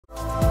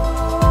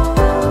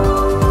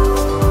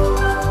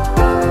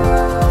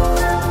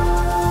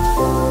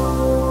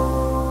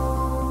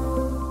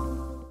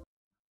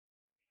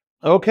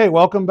Okay,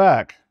 welcome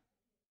back.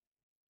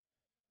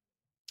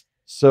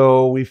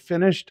 So we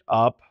finished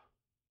up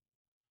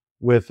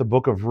with the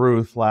book of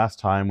Ruth last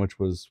time, which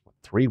was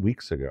 3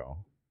 weeks ago.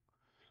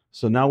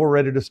 So now we're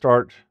ready to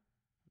start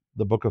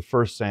the book of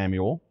 1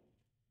 Samuel.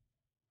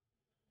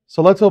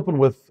 So let's open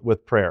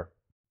with prayer.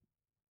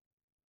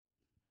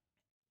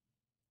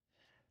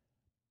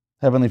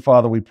 Heavenly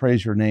Father, we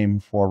praise your name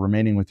for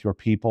remaining with your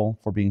people,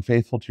 for being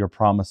faithful to your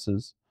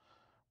promises.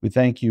 We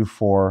thank you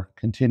for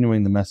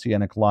continuing the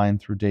messianic line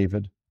through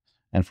David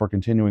and for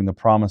continuing the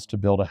promise to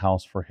build a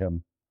house for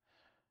him.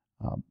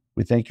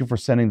 We thank you for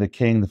sending the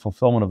King, the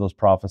fulfillment of those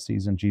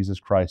prophecies in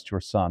Jesus Christ,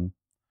 your Son.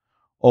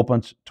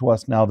 Open to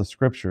us now the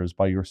Scriptures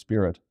by your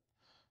Spirit,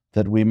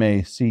 that we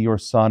may see your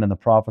Son in the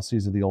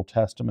prophecies of the Old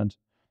Testament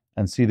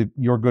and see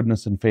your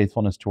goodness and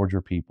faithfulness toward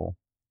your people.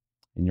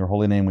 In your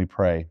holy name we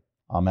pray.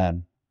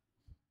 Amen.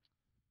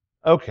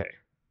 Okay,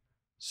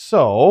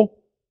 so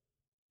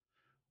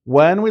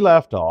when we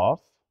left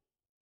off,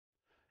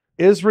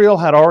 Israel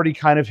had already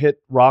kind of hit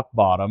rock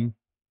bottom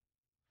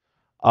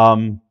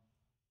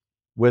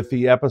with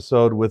the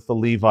episode with the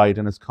Levite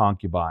and his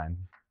concubine.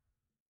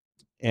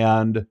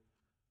 And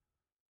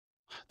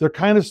they're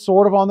kind of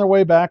sort of on their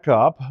way back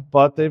up,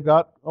 but they've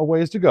got a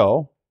ways to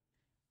go.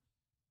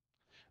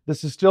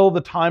 This is still the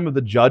time of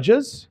the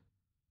judges.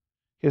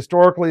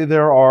 Historically,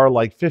 there are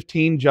like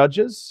 15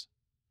 judges.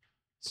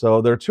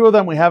 So there are two of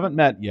them we haven't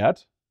met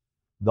yet.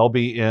 They'll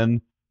be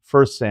in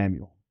 1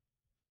 Samuel.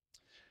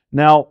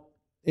 Now,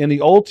 in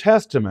the Old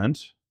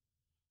Testament,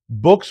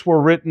 books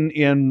were written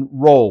in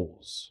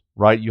rolls,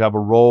 right? You have a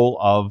roll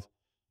of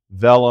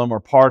vellum or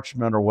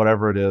parchment or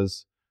whatever it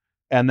is,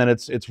 and then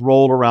it's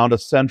rolled around a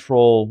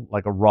central,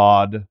 like a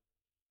rod.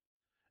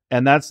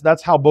 And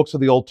that's how books of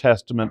the Old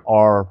Testament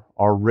are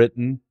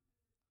written.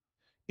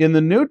 In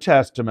the New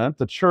Testament,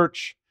 the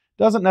church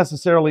doesn't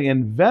necessarily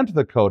invent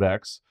the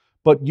codex,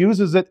 but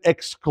uses it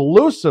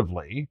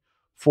exclusively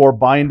for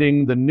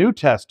binding the New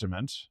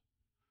Testament.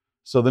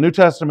 So the New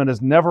Testament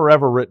is never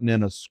ever written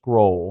in a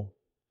scroll.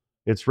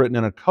 It's written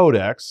in a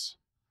codex,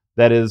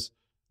 that is,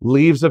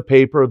 leaves of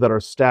paper that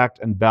are stacked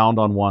and bound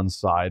on one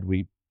side.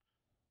 We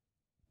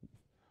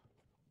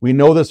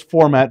know this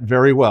format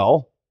very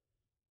well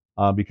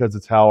because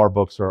it's how our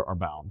books are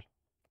bound.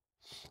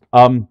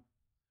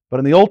 But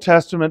in the Old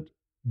Testament,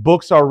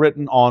 books are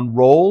written on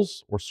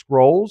rolls or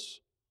scrolls.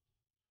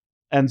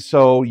 And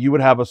so you would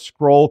have a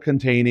scroll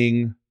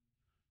containing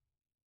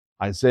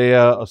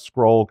Isaiah, a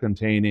scroll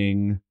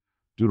containing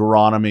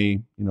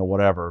Deuteronomy,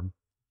 whatever.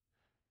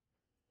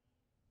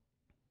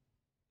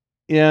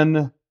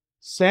 In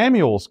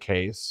Samuel's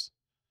case,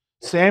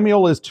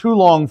 Samuel is too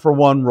long for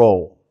one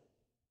roll.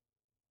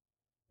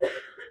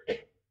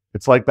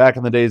 It's like back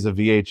in the days of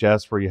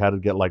VHS where you had to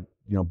get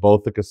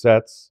both the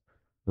cassettes.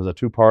 There's a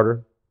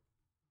two-parter.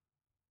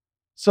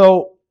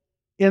 So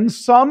in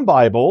some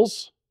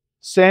Bibles,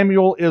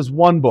 Samuel is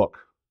one book.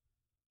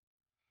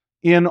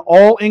 In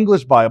all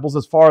English Bibles,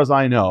 as far as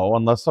I know,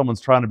 unless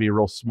someone's trying to be a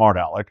real smart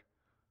aleck,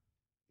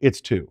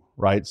 it's two,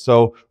 right?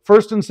 So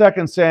 1st and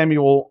 2nd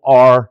Samuel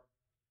are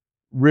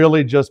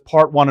really just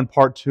part 1 and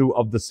part 2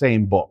 of the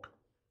same book.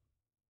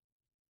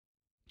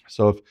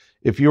 So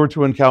if you were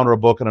to encounter a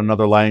book in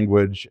another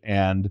language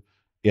and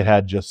it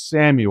had just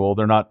Samuel,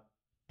 they're not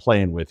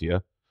playing with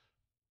you.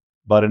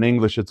 But in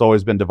English, it's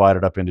always been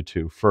divided up into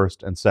two,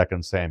 1st and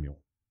 2nd Samuel.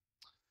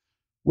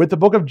 With the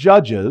book of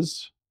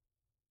Judges,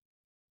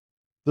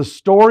 the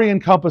story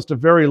encompassed a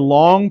very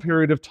long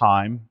period of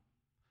time.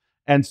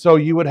 And so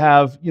you would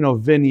have,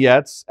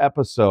 vignettes,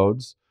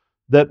 episodes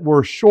that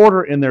were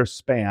shorter in their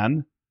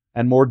span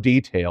and more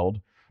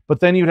detailed. But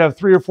then you'd have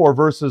 3 or 4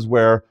 verses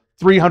where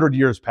 300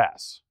 years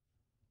pass.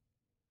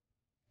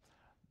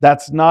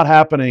 That's not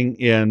happening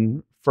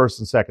in 1st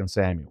and 2nd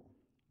Samuel,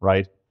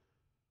 right?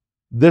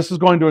 This is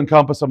going to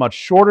encompass a much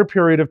shorter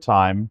period of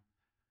time,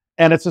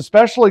 and it's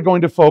especially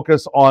going to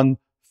focus on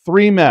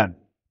 3 men.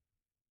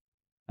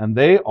 And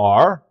they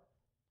are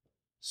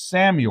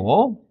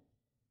Samuel.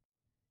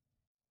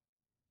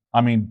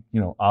 I mean,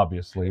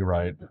 obviously,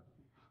 right?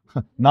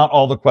 Not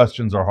all the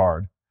questions are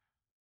hard.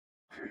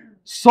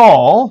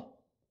 Saul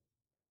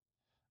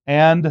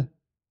and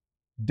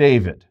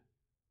David.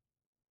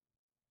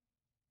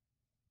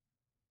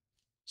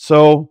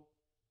 So,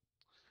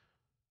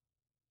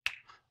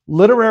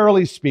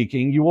 literarily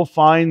speaking, you will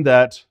find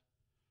that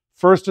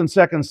 1st and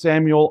 2nd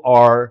Samuel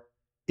are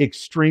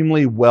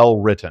extremely well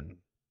written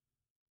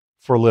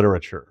for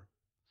literature.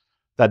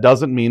 That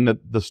doesn't mean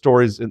that the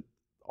stories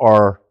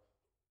are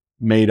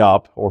made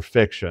up or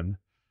fiction.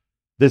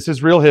 This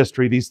is real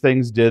history. These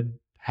things did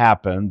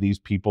happen. These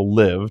people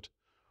lived.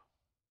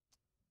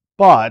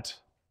 But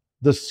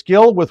the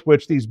skill with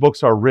which these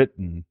books are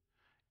written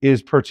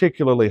is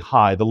particularly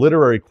high. The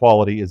literary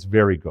quality is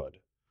very good.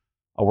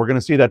 We're going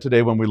to see that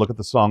today when we look at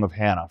the Song of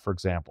Hannah, for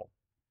example.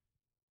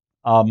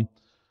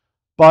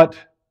 But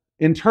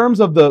in terms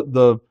of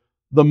the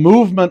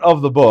movement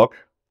of the book,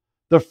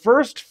 the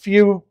first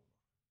few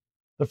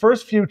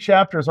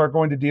chapters are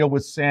going to deal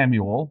with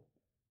Samuel,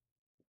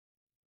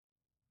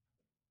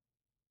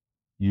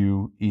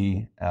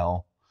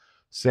 U-E-L.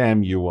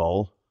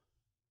 Samuel.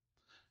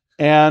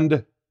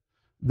 And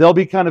they'll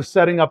be kind of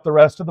setting up the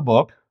rest of the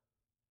book.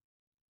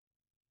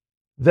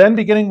 Then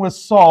beginning with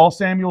Saul,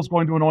 Samuel's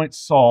going to anoint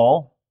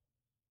Saul.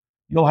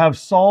 You'll have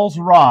Saul's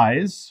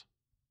rise.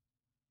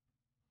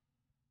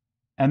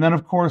 And then,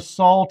 of course,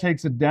 Saul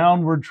takes a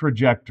downward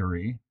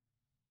trajectory.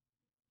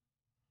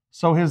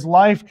 So his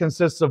life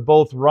consists of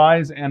both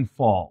rise and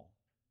fall.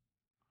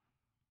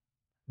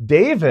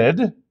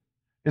 David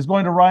is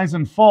going to rise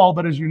and fall,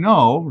 but as you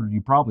know, or you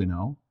probably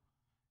know,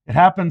 it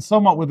happens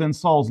somewhat within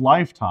Saul's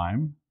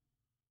lifetime.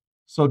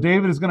 So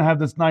David is going to have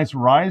this nice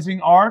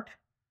rising arc.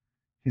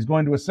 He's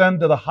going to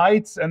ascend to the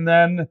heights and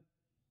then,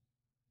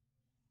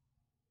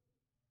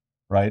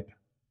 right,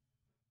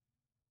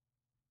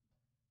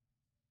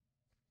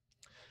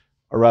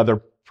 a rather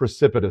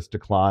precipitous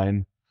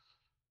decline.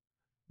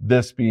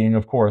 This being,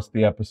 of course,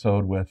 the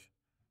episode with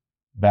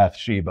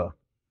Bathsheba.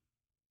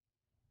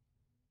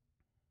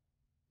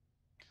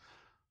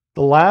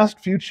 The last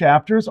few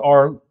chapters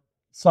are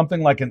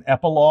something like an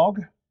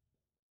epilogue.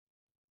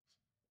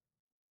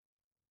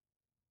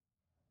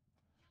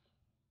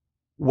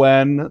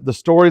 When the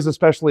stories,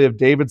 especially of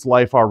David's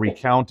life, are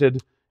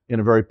recounted in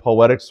a very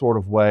poetic sort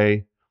of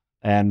way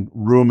and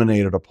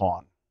ruminated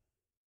upon.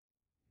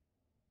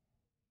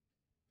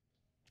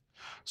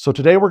 So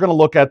today we're going to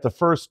look at the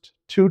first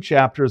 2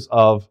 chapters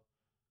of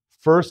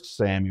 1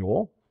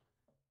 Samuel.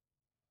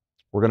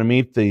 We're going to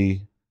meet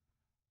the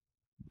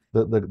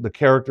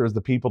characters,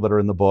 the people that are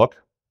in the book.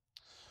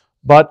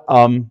 But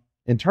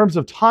in terms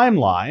of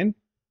timeline,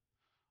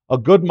 a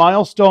good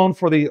milestone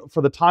for the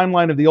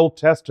timeline of the Old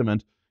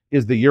Testament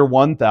is the year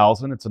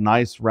 1000. It's a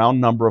nice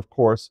round number, of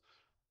course.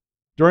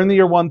 During the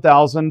year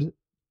 1000,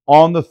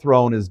 on the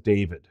throne is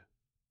David,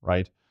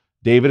 right?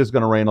 David is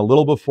going to reign a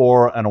little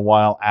before and a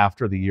while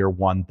after the year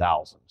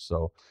 1000.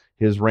 So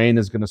his reign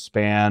is going to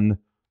span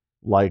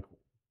like,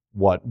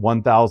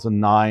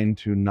 1009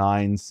 to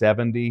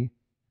 970?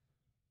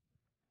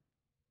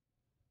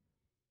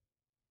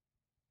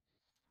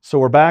 So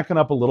we're backing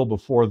up a little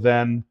before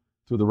then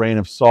through the reign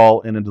of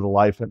Saul and into the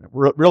life, and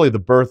really the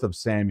birth of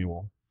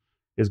Samuel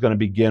is going to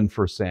begin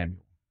for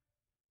Samuel.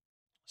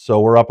 So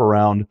we're up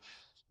around,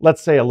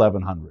 let's say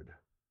 1100,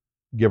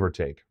 give or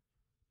take,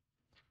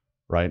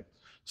 right?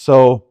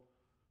 So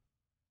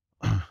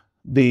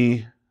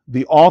the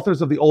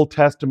authors of the Old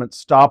Testament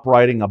stop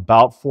writing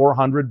about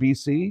 400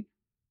 BC.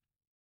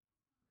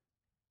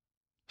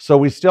 So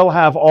we still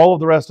have all of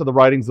the rest of the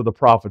writings of the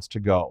prophets to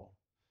go.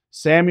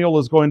 Samuel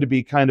is going to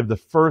be kind of the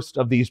first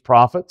of these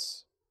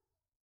prophets.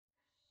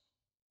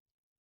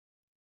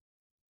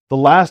 The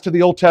last of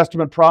the Old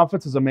Testament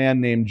prophets is a man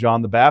named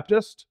John the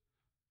Baptist.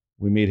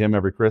 We meet him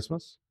every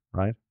Christmas,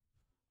 right?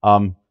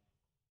 But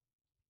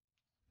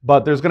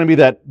there's going to be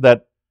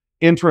that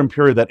interim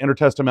period, that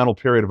intertestamental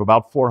period of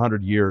about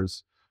 400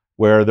 years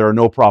where there are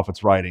no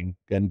prophets writing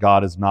and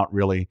God is not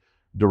really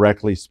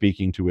directly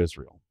speaking to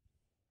Israel.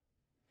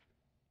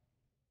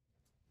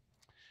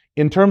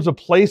 In terms of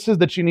places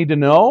that you need to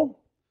know,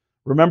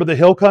 remember the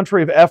hill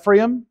country of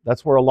Ephraim?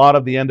 That's where a lot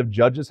of the end of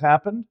Judges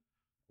happened,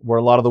 where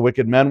a lot of the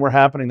wicked men were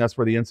happening. That's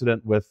where the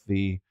incident with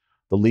the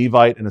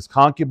Levite and his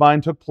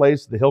concubine took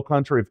place. The hill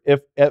country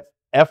of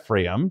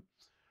Ephraim,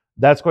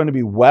 that's going to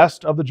be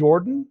west of the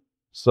Jordan.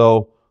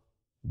 So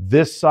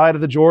this side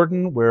of the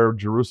Jordan, where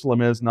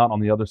Jerusalem is, not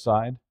on the other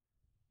side.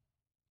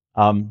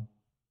 And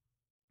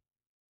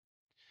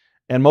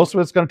most of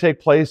it's going to take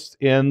place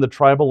in the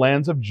tribal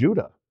lands of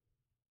Judah,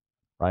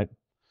 right?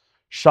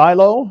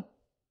 Shiloh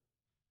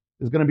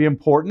is going to be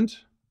important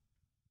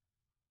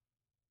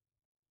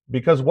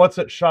because what's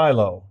at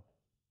Shiloh?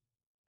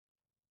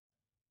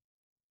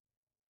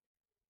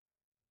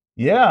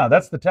 Yeah,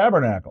 that's the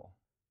tabernacle.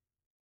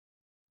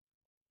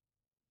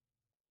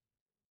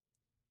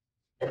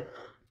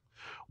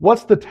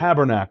 What's the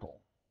tabernacle?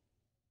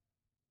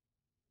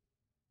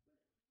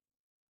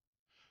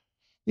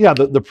 Yeah,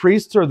 the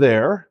priests are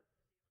there.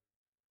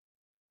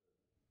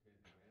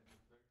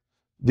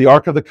 The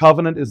Ark of the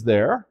Covenant is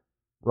there,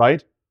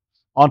 right?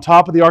 On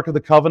top of the Ark of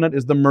the Covenant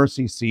is the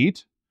mercy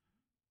seat.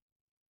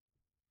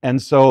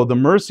 And so the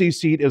mercy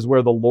seat is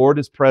where the Lord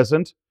is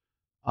present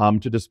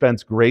to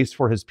dispense grace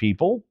for his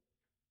people.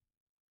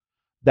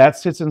 That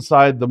sits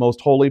inside the most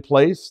holy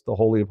place, the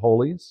Holy of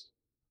Holies,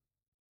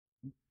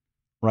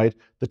 right?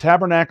 The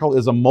tabernacle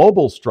is a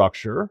mobile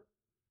structure.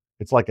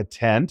 It's like a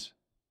tent.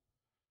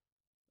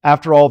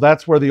 After all,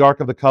 that's where the Ark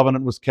of the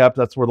Covenant was kept.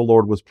 That's where the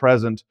Lord was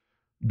present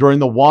during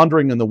the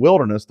wandering in the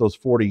wilderness, those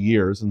 40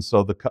 years. And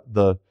so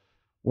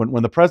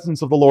when the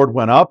presence of the Lord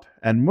went up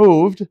and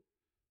moved,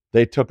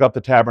 they took up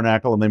the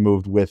tabernacle and they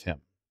moved with him,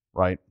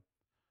 right?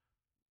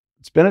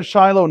 It's been at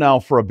Shiloh now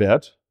for a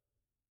bit.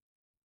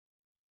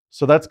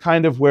 So that's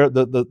kind of where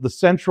the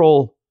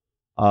central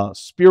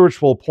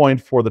spiritual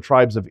point for the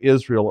tribes of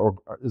Israel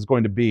is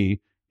going to be,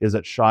 is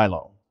at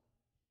Shiloh.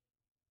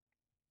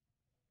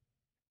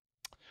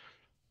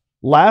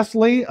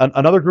 Lastly,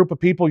 another group of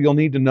people you'll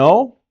need to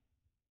know,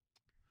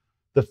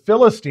 the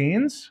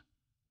Philistines.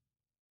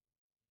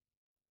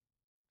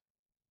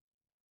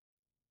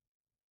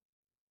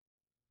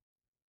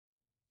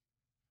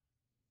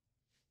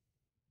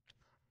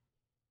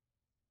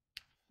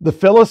 The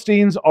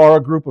Philistines are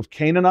a group of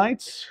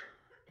Canaanites,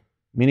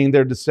 meaning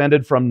they're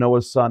descended from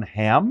Noah's son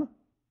Ham.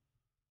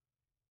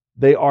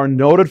 They are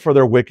noted for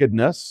their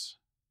wickedness.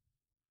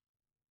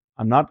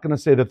 I'm not going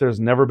to say that there's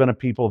never been a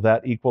people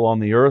that equal on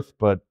the earth,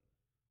 but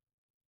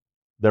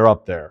they're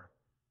up there.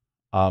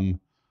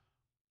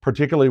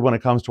 Particularly when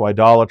it comes to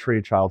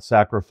idolatry, child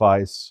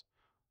sacrifice,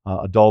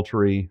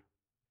 adultery,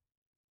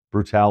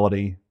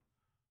 brutality,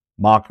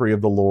 mockery of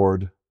the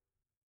Lord.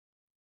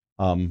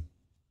 The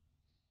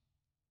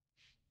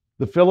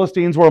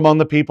Philistines were among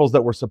the peoples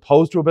that were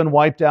supposed to have been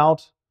wiped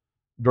out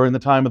during the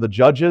time of the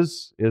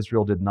judges.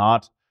 Israel did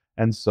not,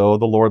 and so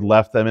the Lord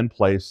left them in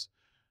place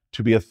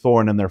to be a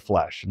thorn in their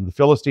flesh. And the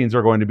Philistines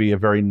are going to be a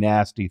very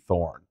nasty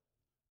thorn,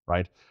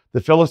 right?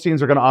 The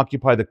Philistines are going to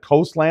occupy the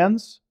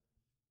coastlands.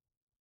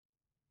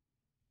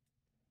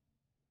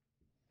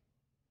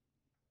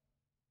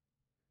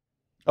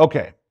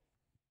 Okay.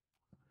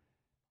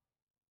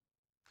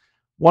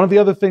 One of the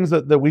other things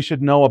that we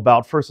should know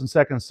about 1st and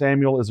 2nd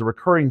Samuel is a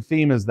recurring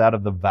theme is that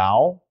of the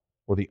vow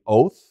or the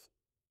oath,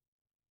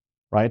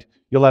 right?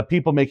 You'll have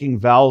people making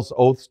vows,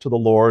 oaths to the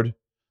Lord,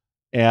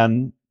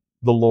 and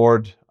the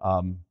Lord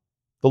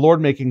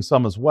making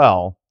some as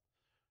well.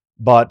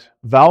 But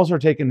vows are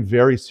taken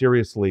very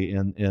seriously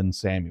in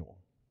Samuel.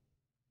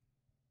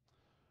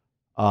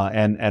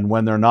 And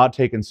when they're not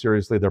taken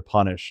seriously, they're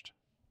punished.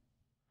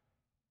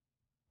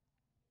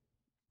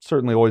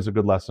 Certainly always a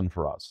good lesson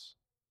for us.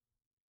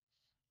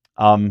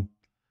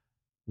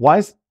 Why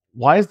is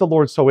the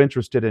Lord so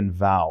interested in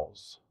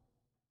vows?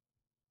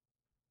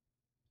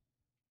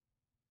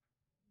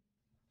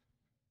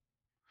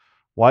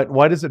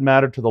 Why does it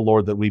matter to the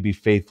Lord that we be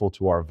faithful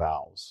to our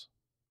vows?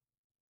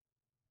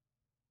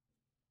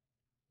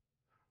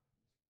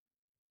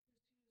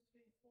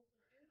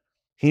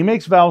 He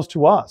makes vows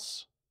to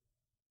us,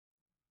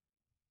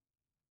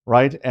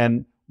 right?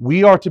 And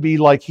we are to be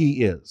like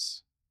He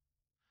is.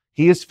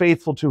 He is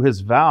faithful to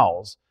His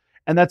vows,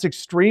 and that's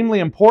extremely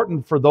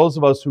important for those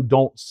of us who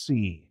don't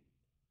see.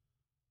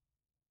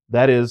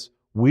 That is,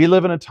 we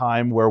live in a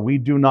time where we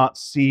do not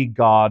see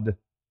God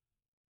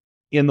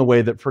in the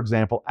way that, for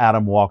example,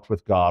 Adam walked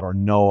with God, or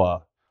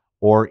Noah,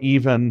 or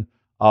even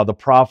the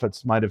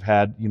prophets might have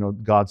had,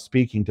 God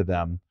speaking to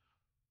them.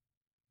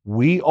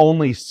 We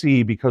only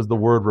see because the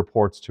Word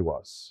reports to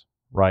us,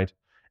 right?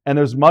 And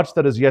there's much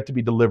that is yet to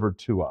be delivered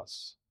to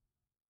us.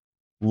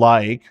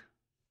 Like,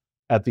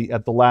 at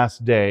the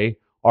last day,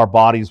 our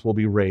bodies will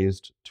be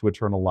raised to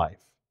eternal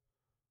life.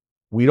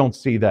 We don't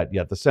see that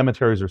yet. The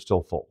cemeteries are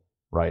still full,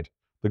 right?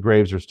 The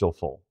graves are still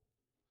full.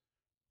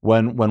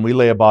 When we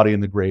lay a body in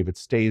the grave, it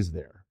stays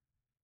there.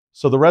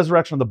 So the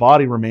resurrection of the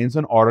body remains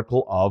an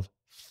article of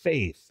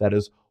faith. That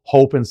is,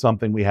 hope in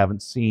something we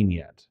haven't seen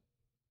yet,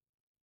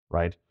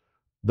 right?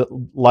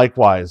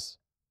 Likewise,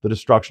 the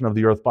destruction of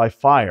the earth by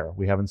fire,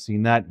 we haven't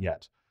seen that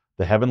yet.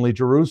 The heavenly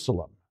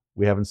Jerusalem,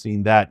 we haven't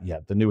seen that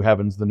yet. The new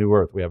heavens, the new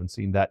earth, we haven't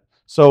seen that.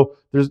 So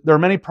there are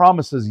many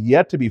promises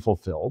yet to be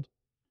fulfilled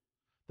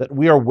that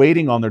we are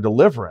waiting on their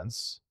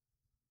deliverance.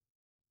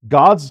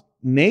 God's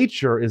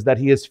nature is that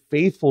He is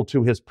faithful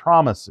to His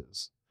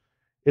promises.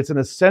 It's an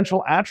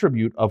essential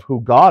attribute of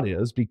who God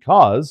is,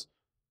 because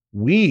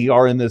we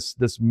are in this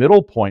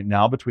middle point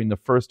now between the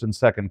first and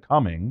second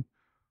coming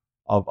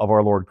of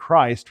our Lord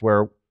Christ,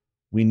 where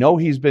we know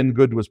He's been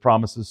good to His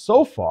promises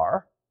so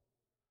far,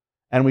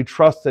 and we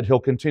trust that He'll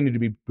continue to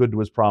be good to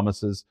His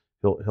promises.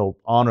 He'll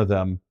honor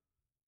them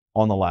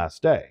on the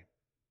last day.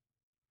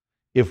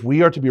 If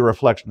we are to be a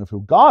reflection of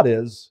who God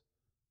is,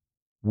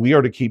 we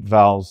are to keep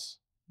vows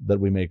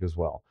that we make as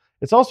well.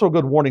 It's also a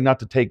good warning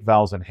not to take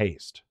vows in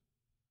haste,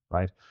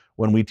 right?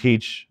 When we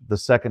teach the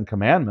second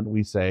commandment,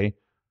 we say,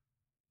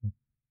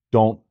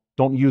 don't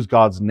use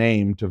God's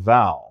name to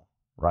vow,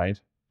 right?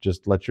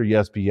 Just let your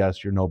yes be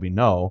yes, your no be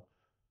no.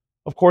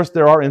 Of course,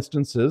 there are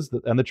instances,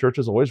 and the church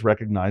has always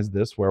recognized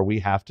this, where we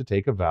have to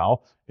take a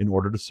vow in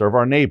order to serve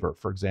our neighbor.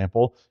 For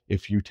example,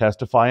 if you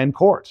testify in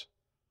court,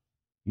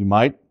 you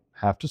might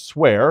have to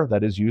swear,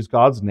 that is, use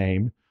God's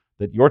name,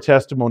 that your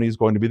testimony is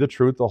going to be the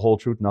truth, the whole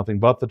truth, nothing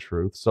but the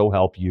truth, so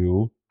help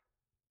you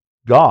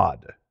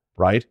God,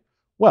 right?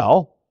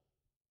 Well,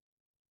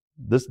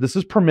 this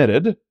is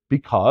permitted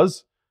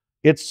because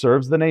it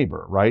serves the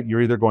neighbor, right?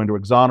 You're either going to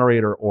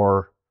exonerate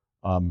or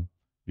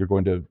you're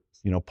going to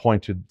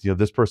point to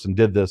this person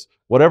did this,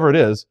 whatever it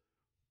is.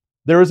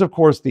 There is, of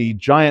course, the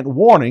giant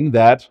warning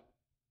that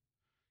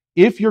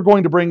if you're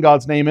going to bring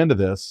God's name into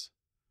this,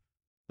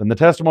 then the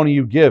testimony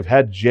you give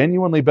had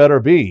genuinely better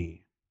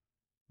be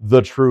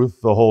the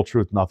truth, the whole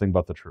truth, nothing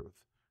but the truth.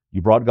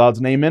 You brought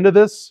God's name into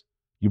this.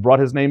 You brought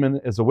His name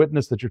in as a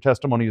witness that your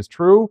testimony is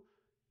true.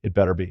 It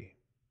better be.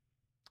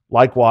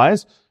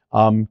 Likewise,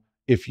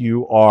 if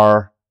you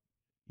are,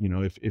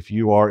 if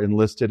you are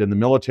enlisted in the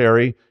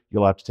military,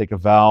 you'll have to take a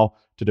vow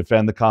to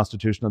defend the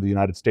Constitution of the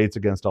United States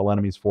against all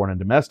enemies, foreign and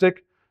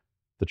domestic.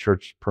 The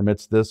church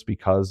permits this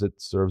because it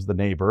serves the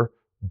neighbor.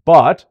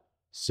 But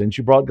since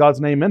you brought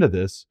God's name into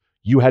this,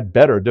 you had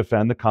better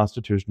defend the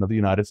Constitution of the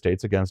United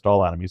States against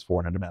all enemies,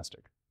 foreign and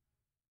domestic.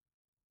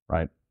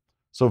 Right?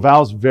 So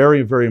vows,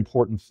 very, very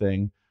important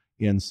thing.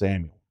 in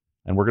Samuel.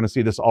 And we're going to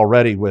see this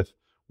already with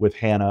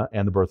Hannah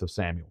and the birth of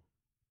Samuel.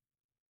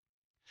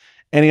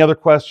 Any other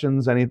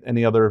questions?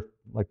 Any other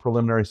like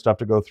preliminary stuff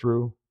to go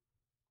through?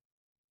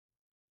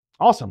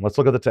 Awesome. Let's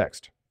look at the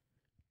text.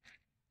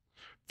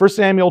 1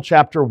 Samuel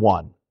chapter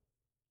 1.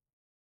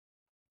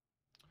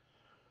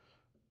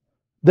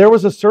 There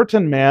was a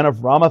certain man of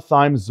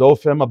Ramathaim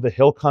Zophim of the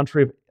hill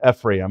country of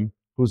Ephraim,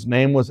 whose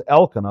name was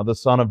Elkanah, the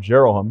son of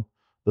Jeroham,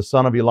 the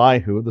son of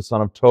Elihu, the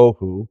son of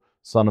Tohu,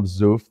 son of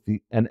Zuph,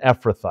 an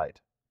Ephrathite.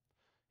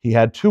 He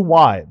had 2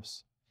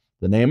 wives.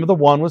 The name of the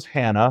one was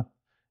Hannah,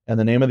 and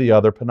the name of the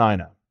other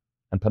Peninnah.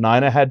 And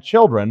Peninnah had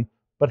children,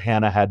 but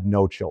Hannah had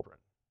no children.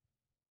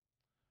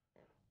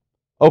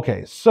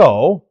 Okay,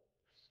 so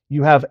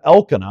you have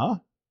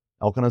Elkanah.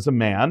 Elkanah's a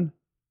man.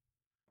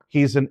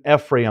 He's an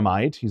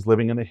Ephraimite. He's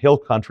living in the hill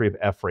country of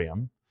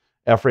Ephraim.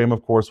 Ephraim,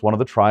 of course, one of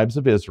the tribes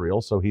of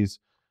Israel, so he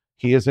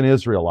is an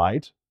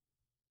Israelite.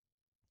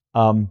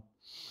 He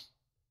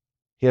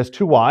has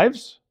 2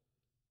 wives.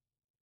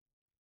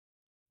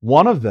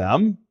 One of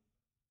them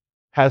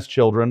has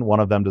children, one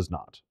of them does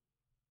not.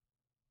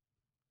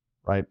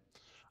 Right?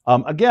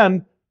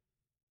 Again,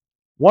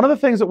 one of the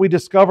things that we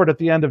discovered at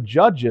the end of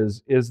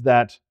Judges is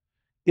that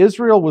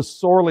Israel was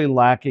sorely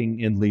lacking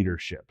in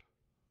leadership.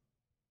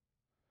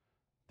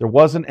 There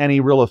wasn't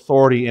any real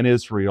authority in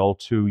Israel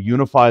to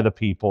unify the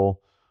people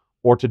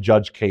or to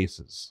judge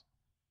cases,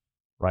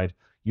 right?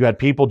 You had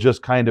people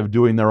just kind of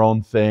doing their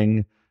own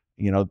thing.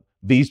 You know,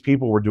 these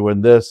people were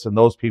doing this and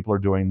those people are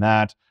doing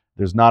that.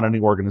 There's not any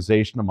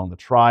organization among the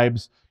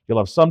tribes. You'll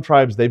have some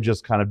tribes, they've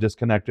just kind of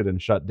disconnected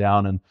and shut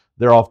down and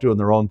they're off doing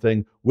their own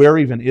thing. Where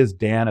even is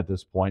Dan at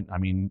this point? I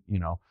mean, you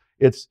know,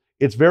 it's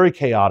very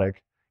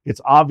chaotic.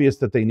 It's obvious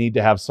that they need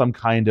to have some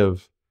kind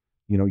of,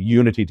 you know,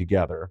 unity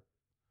together.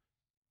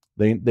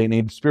 They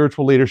need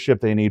spiritual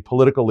leadership. They need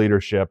political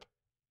leadership.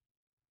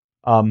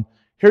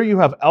 Here you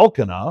have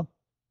Elkanah.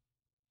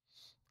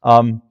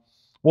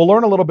 We'll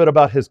learn a little bit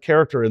about his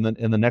character in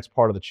the next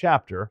part of the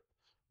chapter.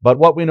 But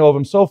what we know of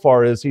him so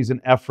far is he's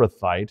an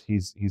Ephrathite.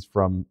 He's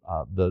from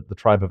the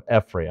tribe of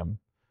Ephraim.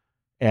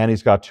 And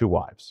he's got 2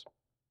 wives.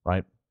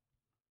 Right?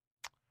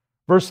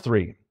 Verse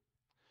 3.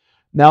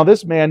 Now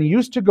this man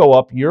used to go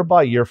up year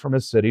by year from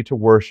his city to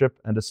worship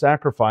and to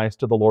sacrifice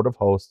to the Lord of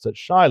hosts at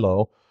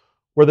Shiloh,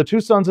 where the 2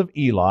 sons of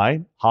Eli,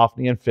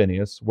 Hophni and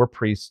Phinehas, were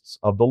priests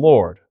of the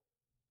Lord.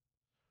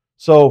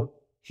 So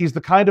he's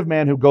the kind of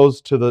man who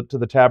goes to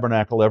the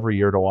tabernacle every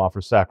year to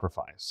offer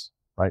sacrifice,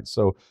 right?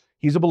 So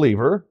he's a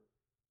believer.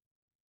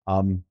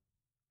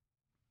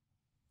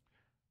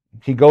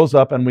 He goes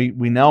up, and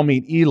we now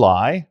meet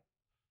Eli.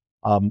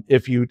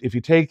 If you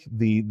take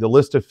the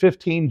list of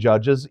 15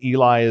 judges,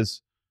 Eli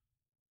is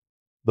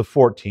the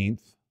 14th.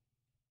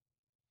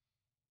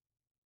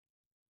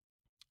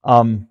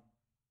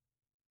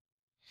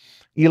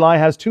 Eli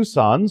has 2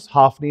 sons,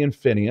 Hophni and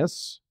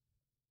Phinehas.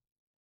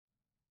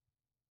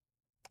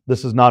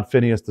 This is not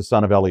Phinehas, the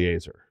son of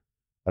Eleazar.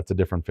 That's a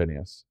different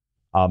Phinehas.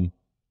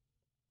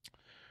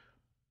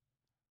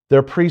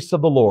 They're priests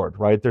of the Lord,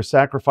 right? They're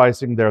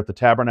sacrificing there at the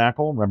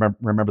tabernacle.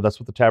 Remember, that's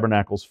what the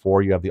tabernacle's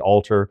for. You have the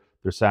altar.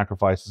 There's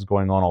sacrifices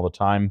going on all the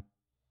time.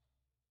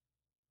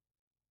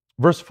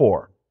 Verse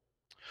 4.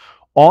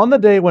 On the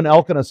day when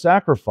Elkanah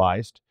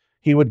sacrificed,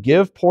 he would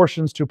give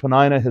portions to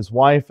Peninnah his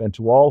wife and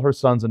to all her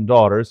sons and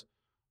daughters,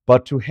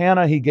 but to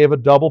Hannah he gave a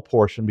double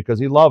portion because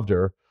he loved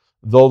her,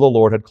 though the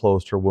Lord had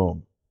closed her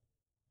womb.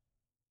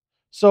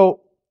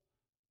 So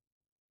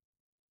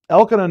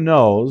Elkanah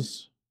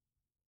knows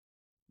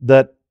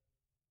that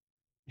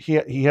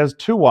he has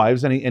 2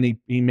 wives, and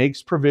he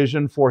makes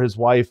provision for his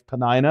wife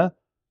Peninnah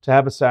to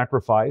have a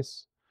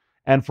sacrifice,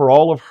 and for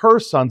all of her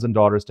sons and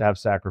daughters to have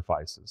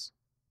sacrifices.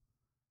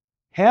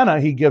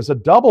 Hannah, he gives a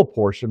double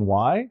portion.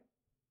 Why?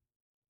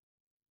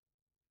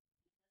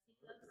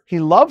 He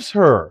loves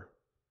her,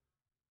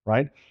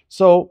 right?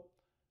 So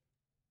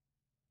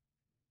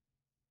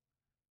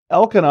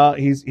Elkanah,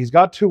 he's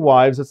got 2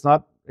 wives. It's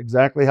not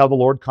exactly how the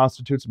Lord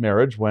constitutes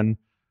marriage. When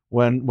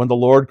the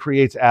Lord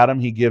creates Adam,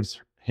 he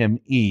gives him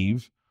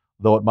Eve,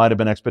 though it might have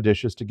been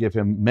expeditious to give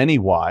him many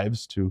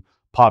wives to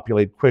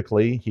populate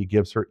quickly. He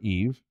gives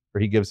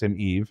him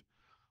Eve.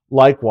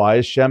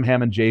 Likewise, Shem,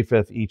 Ham, and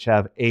Japheth each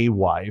have a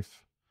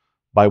wife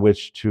by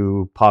which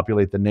to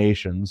populate the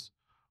nations,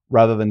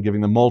 rather than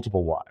giving them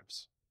multiple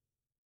wives.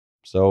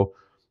 So,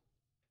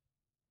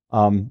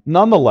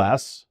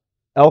 nonetheless,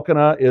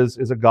 Elkanah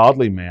is a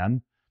godly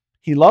man.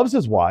 He loves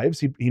his wives.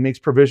 He makes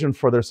provision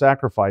for their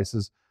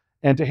sacrifices.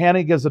 And to Hannah,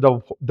 he gives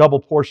a double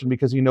portion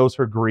because he knows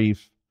her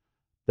grief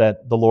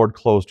that the Lord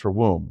closed her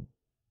womb.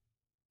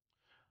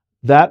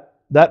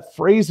 That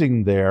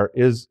phrasing there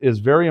is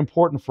very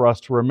important for us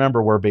to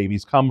remember where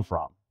babies come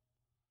from.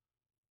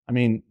 I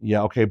mean,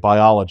 yeah, okay,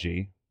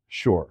 biology,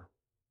 sure.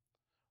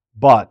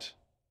 But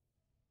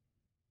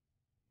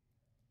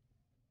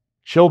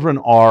children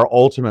are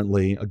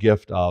ultimately a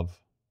gift of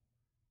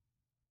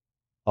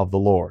the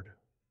Lord.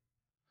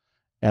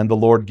 And the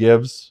Lord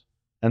gives,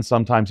 and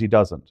sometimes he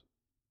doesn't.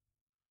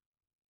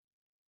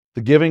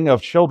 The giving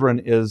of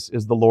children is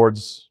the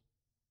Lord's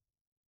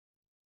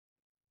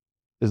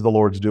is the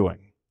Lord's doing.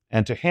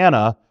 And to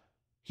Hannah,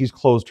 he's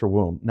closed her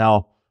womb.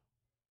 Now,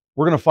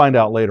 we're going to find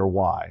out later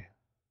why.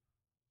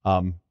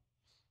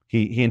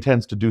 He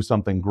intends to do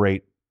something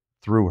great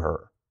through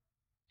her.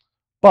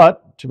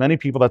 But to many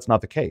people, that's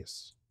not the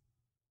case.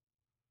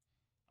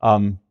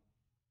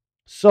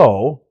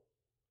 So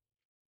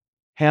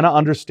Hannah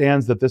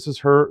understands that this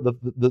is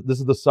this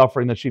is the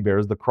suffering that she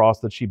bears, the cross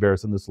that she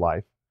bears in this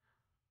life.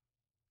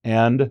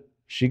 And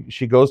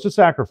she goes to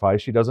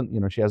sacrifice. She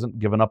doesn't, she hasn't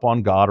given up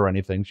on God or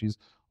anything. She's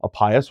a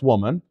pious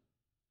woman.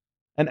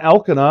 And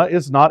Elkanah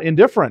is not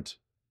indifferent.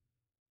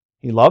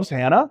 He loves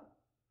Hannah,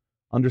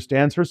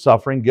 understands her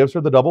suffering, gives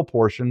her the double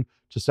portion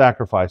to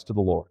sacrifice to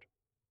the Lord.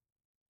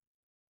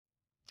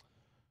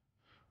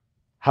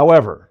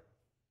 However,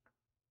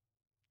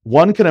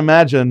 one can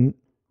imagine,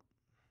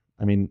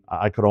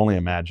 I could only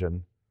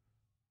imagine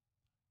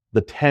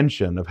the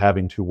tension of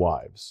having two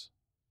wives.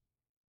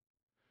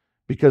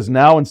 Because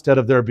now, instead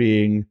of there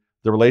being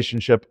the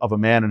relationship of a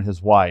man and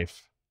his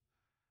wife,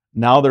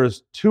 now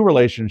there's two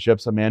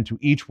relationships, a man to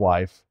each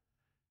wife,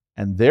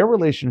 and their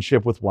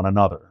relationship with one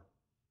another.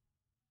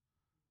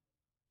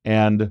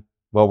 And,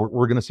 well,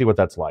 we're going to see what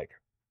that's like.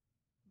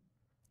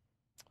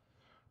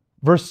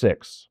 Verse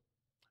 6,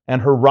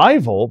 and her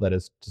rival, that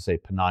is to say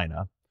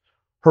Peninnah,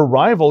 her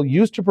rival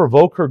used to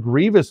provoke her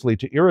grievously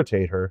to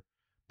irritate her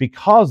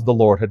because the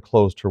Lord had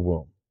closed her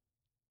womb.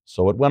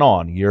 So it went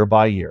on year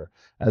by year.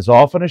 As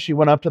often as she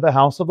went up to the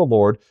house of the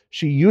Lord,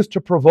 she used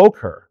to provoke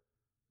her.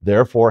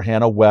 Therefore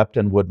Hannah wept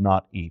and would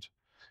not eat.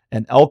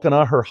 And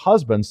Elkanah, her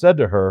husband, said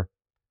to her,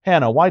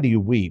 Hannah, why do you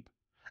weep?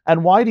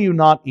 And why do you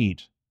not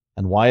eat?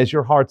 And why is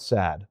your heart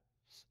sad?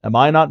 Am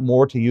I not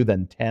more to you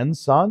than 10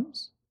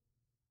 sons?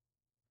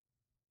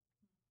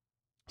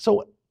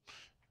 So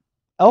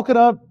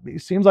Elkanah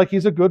seems like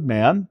he's a good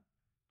man.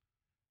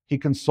 He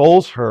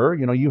consoles her.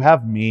 You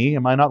have me.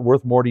 Am I not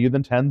worth more to you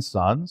than 10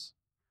 sons?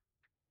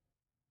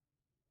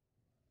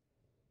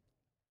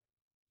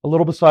 A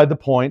little beside the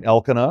point,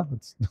 Elkanah.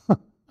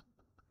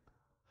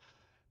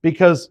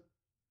 Because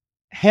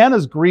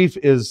Hannah's grief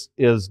is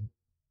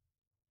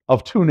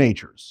of two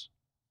natures.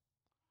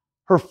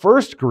 Her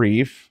first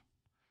grief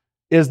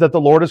is that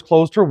the Lord has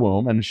closed her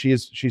womb, and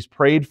she's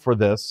prayed for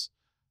this,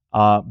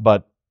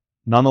 but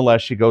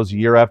nonetheless, she goes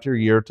year after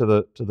year to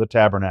the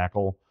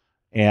tabernacle,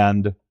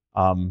 and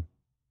the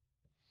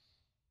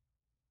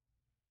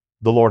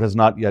Lord has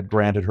not yet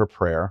granted her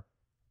prayer.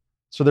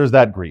 So there's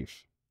that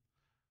grief.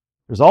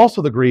 There's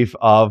also the grief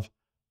of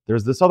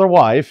there's this other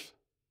wife,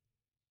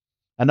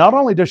 and not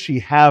only does she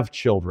have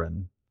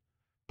children,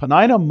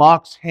 Peninnah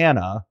mocks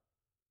Hannah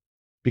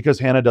because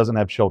Hannah doesn't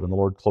have children. The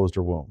Lord closed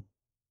her womb.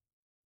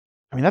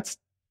 That's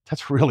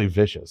really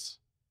vicious,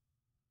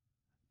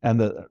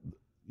 and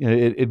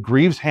it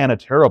grieves Hannah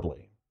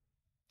terribly.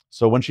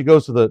 So when she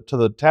goes to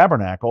the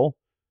tabernacle,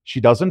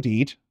 she doesn't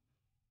eat.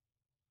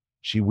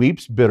 She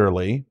weeps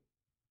bitterly,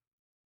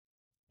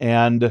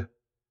 and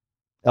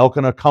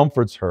Elkanah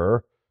comforts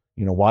her.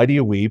 Why do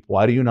you weep?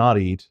 Why do you not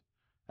eat?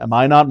 Am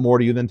I not more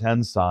to you than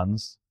 10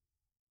 sons?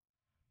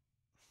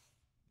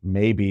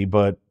 Maybe,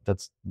 but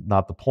that's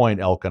not the point,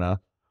 Elkanah.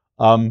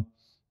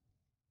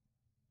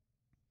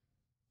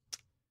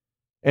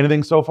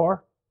 Anything so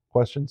far?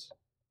 Questions?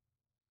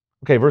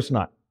 Okay, verse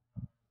 9.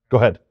 Go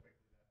ahead.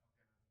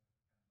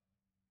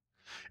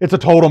 It's a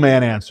total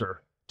man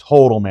answer.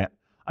 Total man.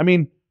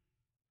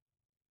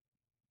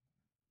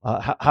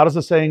 How does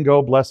the saying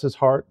go? Bless his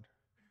heart.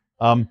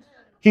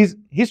 He's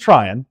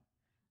trying.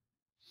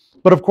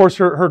 But of course,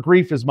 her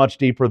grief is much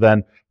deeper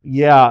than,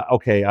 yeah,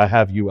 okay, I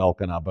have you,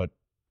 Elkanah, but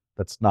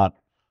that's kind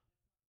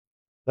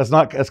of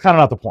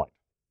not the point.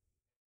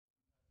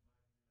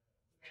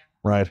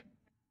 Right?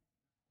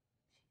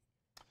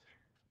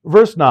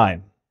 Verse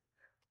 9.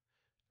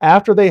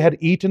 After they had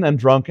eaten and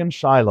drunk in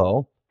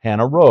Shiloh,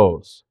 Hannah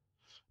rose.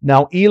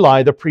 Now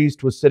Eli the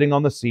priest was sitting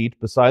on the seat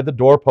beside the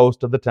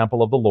doorpost of the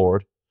temple of the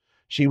Lord.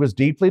 She was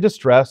deeply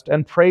distressed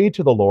and prayed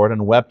to the Lord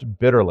and wept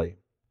bitterly.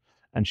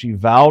 And she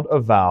vowed a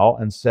vow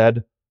and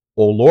said,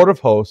 O Lord of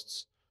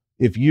hosts,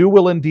 if you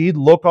will indeed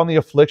look on the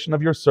affliction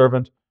of your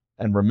servant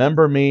and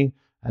remember me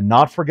and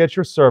not forget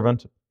your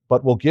servant,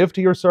 but will give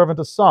to your servant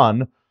a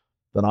son,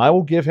 then I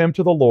will give him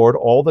to the Lord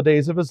all the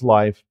days of his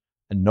life,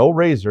 and no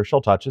razor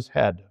shall touch his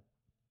head.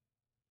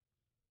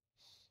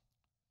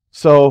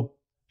 So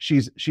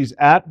she's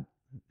at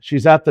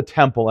the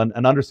temple,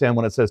 and understand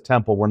when it says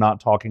temple, we're not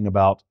talking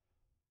about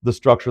the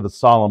structure that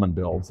Solomon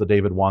builds, that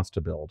David wants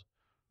to build.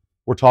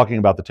 We're talking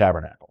about the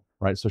tabernacle,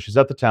 right? So she's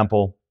at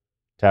the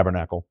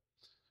tabernacle,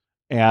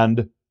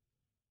 and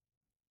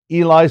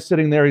Eli's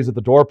sitting there. He's at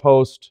the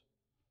doorpost.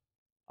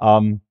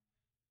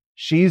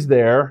 She's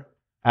there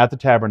at the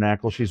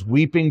tabernacle. She's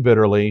weeping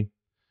bitterly,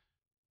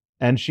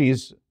 and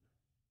she's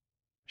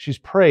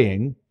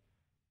praying,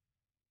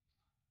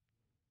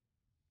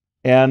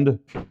 and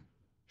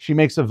she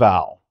makes a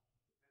vow.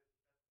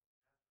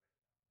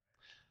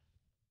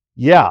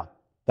 Yeah,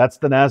 that's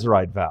the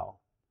Nazirite vow,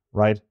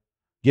 right?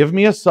 Give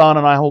me a son,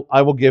 and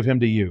I will give him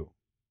to you.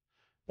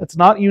 That's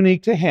not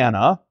unique to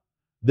Hannah.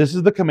 This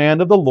is the command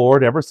of the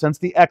Lord ever since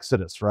the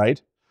Exodus, right?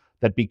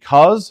 that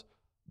because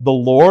the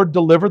Lord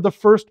delivered the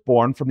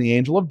firstborn from the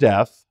angel of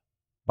death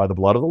by the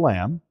blood of the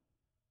Lamb,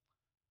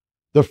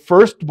 the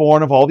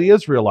firstborn of all the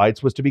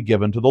Israelites was to be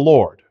given to the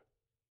Lord.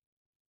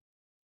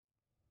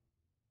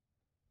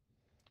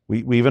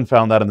 We even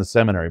found that in the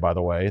seminary, by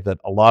the way, that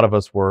a lot of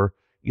us were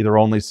either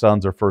only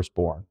sons or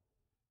firstborn.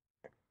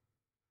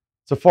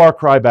 It's a far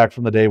cry back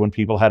from the day when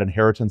people had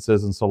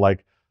inheritances, and so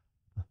like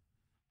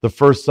the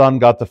first son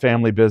got the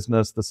family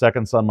business, the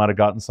second son might have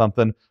gotten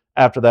something.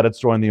 After that, it's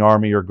join the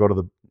army or go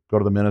to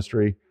the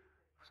ministry,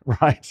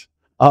 right?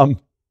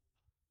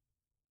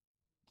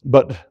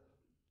 But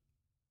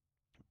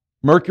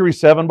Mercury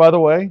 7, by the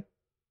way,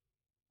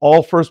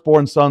 all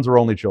firstborn sons are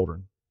only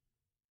children.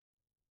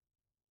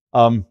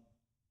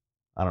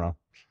 I don't know.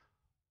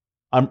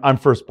 I'm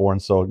firstborn,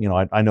 so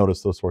I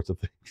notice those sorts of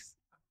things.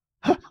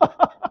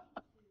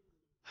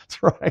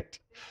 That's right.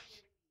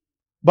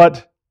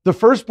 But the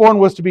firstborn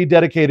was to be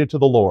dedicated to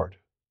the Lord.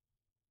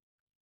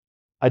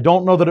 I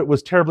don't know that it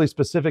was terribly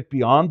specific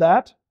beyond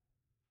that,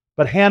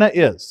 but Hannah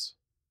is.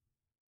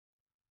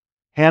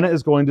 Hannah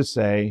is going to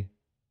say,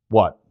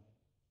 what?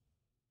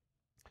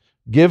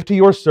 Give to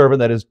your servant,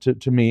 that is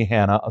to me,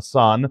 Hannah, a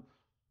son.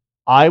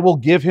 I will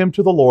give him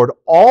to the Lord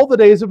all the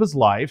days of his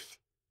life,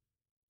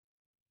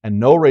 and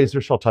no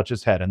razor shall touch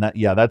his head. And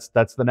that's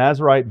the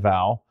Nazirite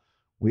vow.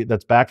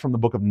 That's back from the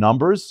book of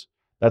Numbers.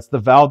 That's the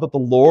vow that the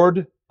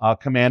Lord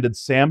commanded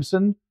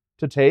Samson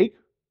to take,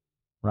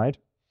 right?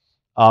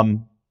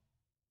 And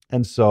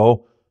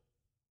so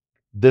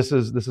this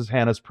is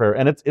Hannah's prayer,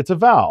 and it's a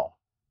vow,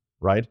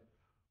 right?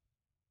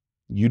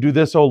 You do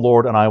this, O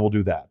Lord, and I will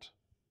do that.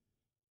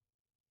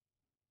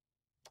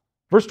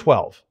 Verse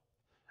 12.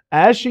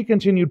 As she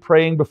continued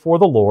praying before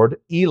the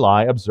Lord,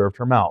 Eli observed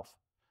her mouth.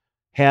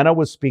 Hannah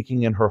was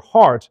speaking in her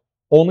heart,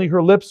 only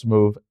her lips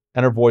moved,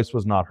 and her voice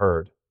was not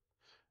heard.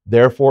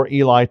 Therefore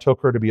Eli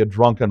took her to be a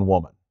drunken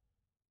woman.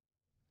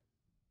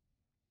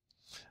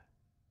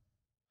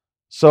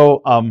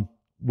 So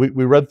we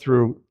read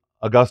through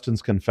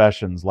Augustine's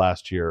Confessions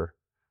last year,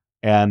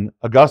 and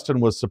Augustine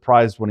was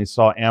surprised when he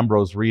saw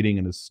Ambrose reading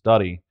in his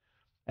study.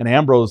 And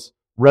Ambrose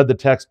read the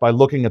text by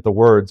looking at the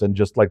words and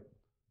just like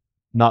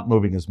not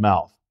moving his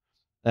mouth.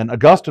 And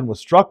Augustine was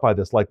struck by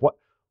this, like,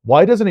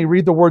 why doesn't he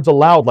read the words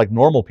aloud like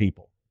normal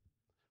people?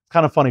 It's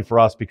kind of funny for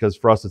us, because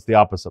for us it's the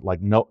opposite. Like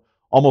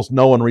almost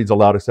no one reads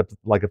aloud except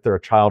like if they're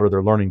a child or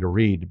they're learning to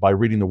read by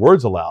reading the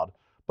words aloud.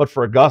 But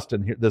for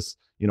Augustine, this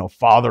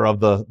father of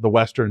the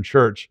Western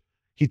Church,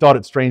 he thought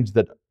it strange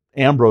that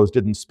Ambrose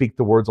didn't speak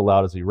the words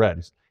aloud as he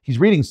read. He's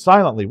reading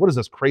silently. What is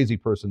this crazy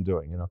person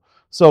doing?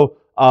 So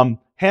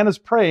Hannah's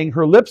praying.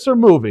 Her lips are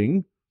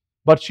moving,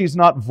 but she's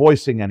not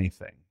voicing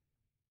anything.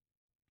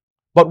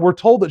 But we're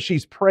told that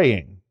she's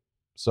praying.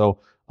 So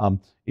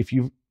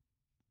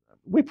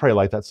we pray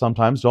like that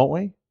sometimes, don't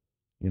we?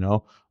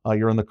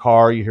 You're in the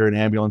car, you hear an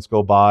ambulance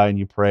go by, and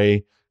you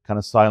pray kind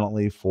of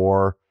silently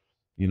for,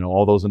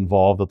 all those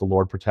involved, that the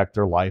Lord protect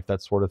their life,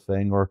 that sort of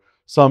thing. Or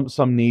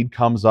some need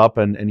comes up,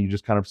 and you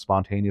just kind of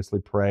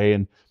spontaneously pray,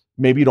 and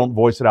maybe you don't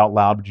voice it out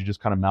loud, but you just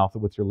kind of mouth it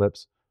with your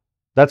lips.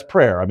 That's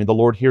prayer. I mean, the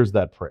Lord hears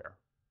that prayer.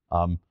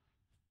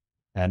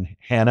 And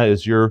Hannah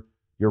is your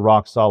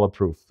rock solid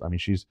proof. I mean,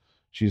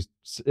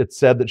 it's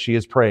said that she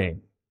is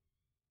praying.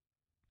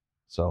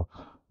 So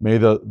may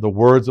the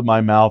words of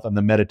my mouth and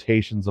the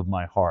meditations of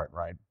my heart,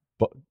 right?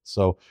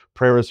 So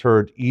prayer is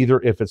heard either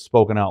if it's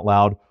spoken out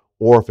loud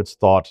or if it's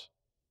thought,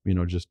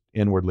 just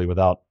inwardly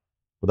without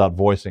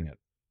voicing it.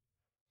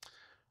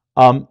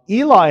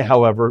 Eli,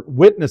 however,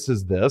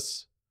 witnesses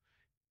this.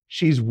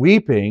 She's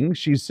weeping.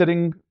 She's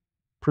sitting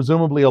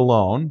presumably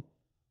alone.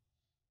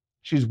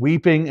 She's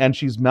weeping and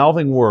she's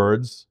mouthing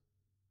words.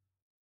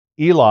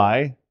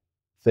 Eli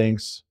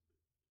thinks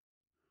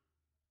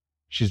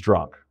she's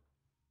drunk.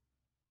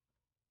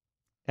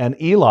 And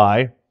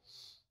Eli,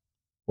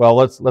 well,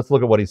 let's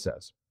look at what he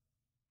says.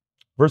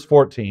 Verse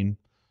 14,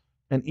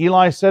 and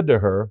Eli said to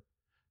her,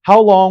 how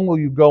long will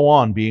you go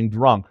on being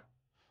drunk?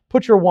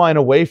 Put your wine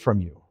away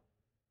from you.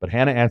 But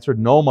Hannah answered,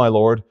 no, my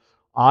lord,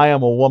 I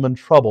am a woman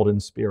troubled in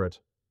spirit.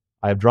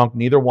 I have drunk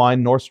neither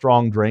wine nor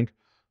strong drink,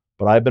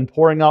 but I have been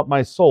pouring out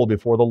my soul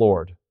before the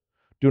Lord.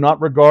 Do not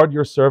regard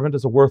your servant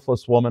as a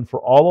worthless woman, for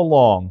all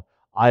along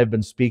I have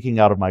been speaking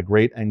out of my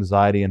great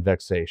anxiety and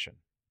vexation.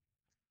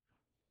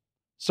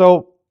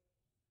 So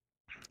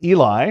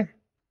Eli,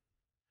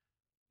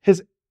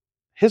 his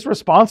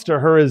response to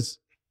her is,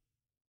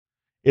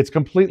 it's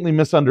completely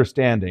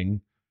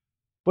misunderstanding,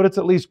 but it's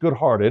at least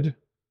good-hearted.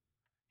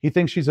 He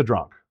thinks she's a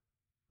drunk,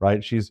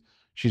 right? She's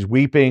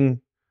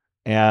weeping,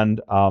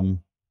 and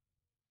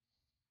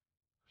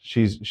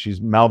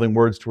she's mouthing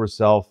words to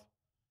herself,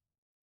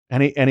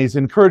 and he's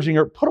encouraging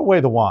her, put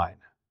away the wine.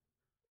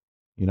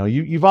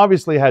 You've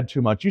obviously had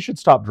too much. You should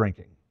stop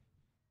drinking.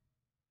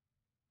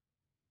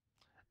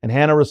 And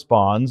Hannah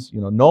responds,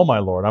 no, my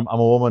lord, I'm a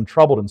woman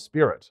troubled in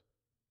spirit,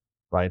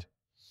 right?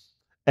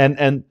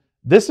 And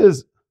this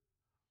is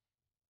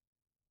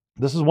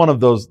one of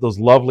those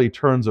lovely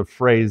turns of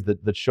phrase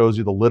that shows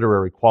you the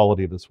literary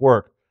quality of this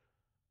work.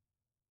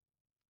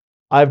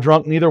 I've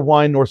drunk neither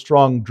wine nor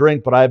strong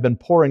drink, but I have been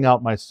pouring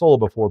out my soul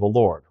before the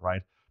Lord,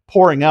 right?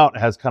 Pouring out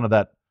has kind of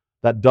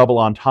that double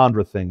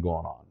entendre thing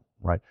going on,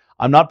 right?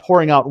 I'm not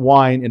pouring out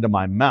wine into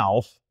my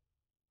mouth.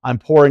 I'm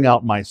pouring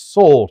out my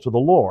soul to the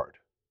Lord.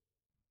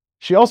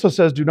 She also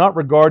says, do not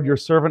regard your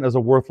servant as a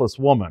worthless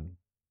woman.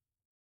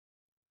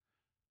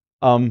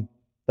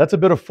 That's a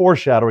bit of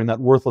foreshadowing, that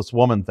worthless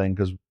woman thing,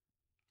 because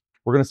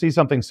we're going to see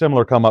something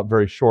similar come up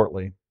very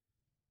shortly.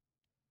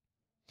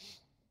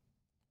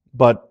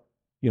 But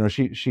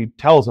she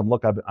tells him,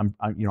 look,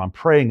 I'm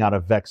praying out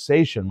of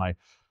vexation.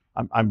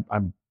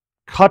 I'm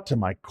cut to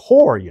my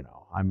core.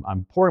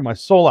 I'm pouring my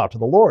soul out to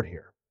the Lord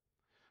here.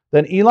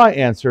 Then Eli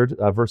answered,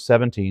 verse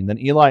 17. Then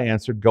Eli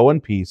answered, go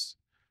in peace,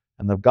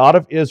 and the God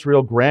of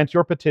Israel grant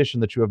your petition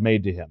that you have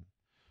made to him.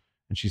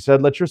 And she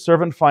said, let your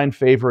servant find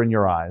favor in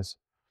your eyes.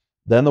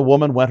 Then the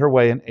woman went her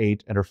way and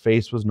ate, and her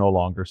face was no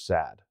longer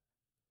sad.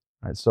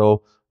 All right,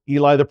 so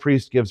Eli the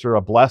priest gives her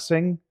a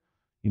blessing.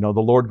 The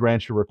Lord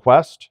grants your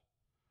request.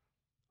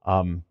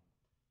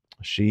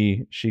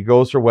 She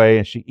goes her way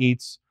and she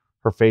eats.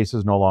 Her face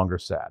is no longer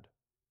sad.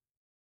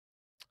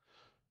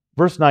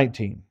 Verse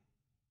 19.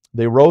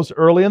 They rose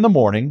early in the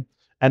morning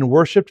and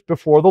worshipped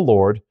before the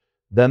Lord.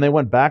 Then they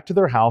went back to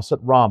their house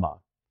at Ramah.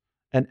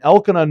 And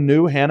Elkanah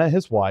knew Hannah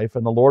his wife,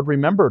 and the Lord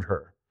remembered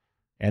her.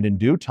 And in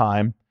due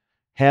time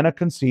Hannah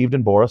conceived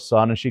and bore a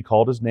son, and she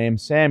called his name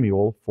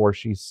Samuel, for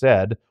she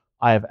said,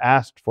 I have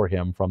asked for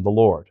him from the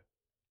Lord.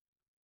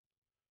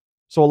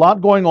 So a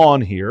lot going on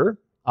here.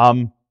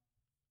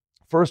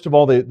 First of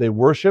all, they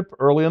worship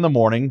early in the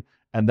morning,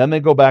 and then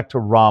they go back to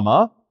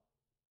Ramah.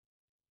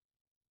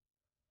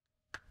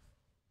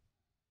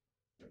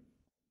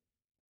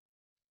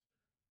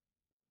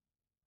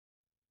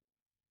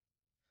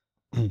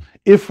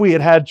 If we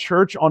had had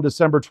church on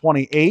December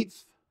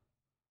 28th,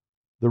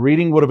 the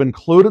reading would have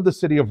included the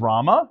city of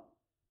Ramah,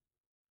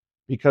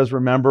 because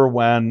remember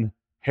when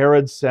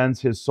Herod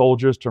sends his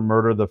soldiers to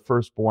murder the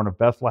firstborn of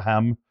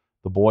Bethlehem,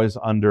 the boys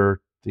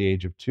under the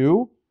age of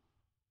 2,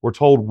 we're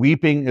told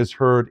weeping is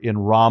heard in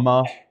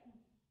Ramah.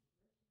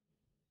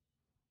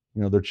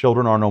 Their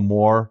children are no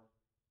more.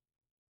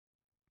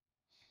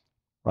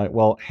 Right?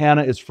 Well,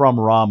 Hannah is from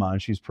Ramah,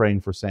 and she's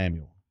praying for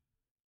Samuel.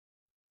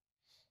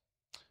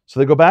 So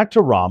they go back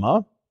to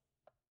Ramah.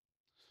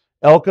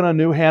 Elkanah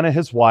knew Hannah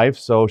his wife,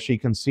 so she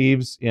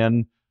conceives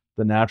in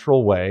the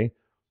natural way.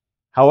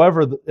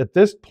 However, at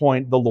this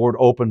point, the Lord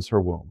opens her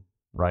womb,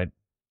 right?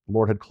 The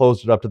Lord had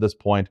closed it up to this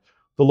point.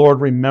 The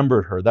Lord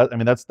remembered her.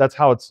 That's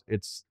how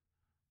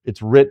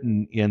it's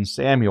written in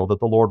Samuel, that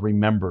the Lord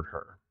remembered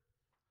her.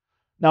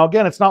 Now,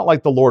 again, it's not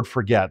like the Lord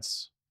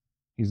forgets.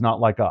 He's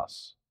not like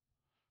us,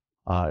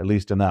 at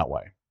least in that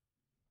way.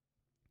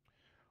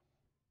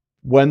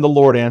 When the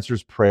Lord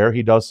answers prayer,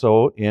 he does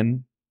so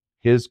in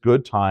his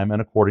good time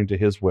and according to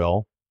his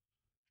will.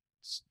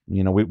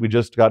 We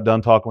just got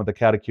done talking with the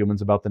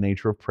catechumens about the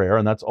nature of prayer,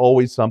 and that's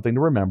always something to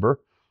remember,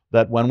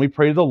 that when we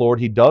pray to the Lord,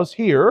 he does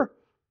hear,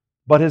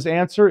 but his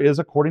answer is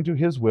according to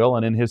his will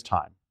and in his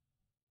time.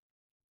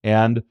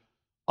 And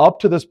up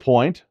to this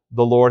point,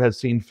 the Lord has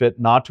seen fit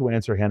not to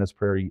answer Hannah's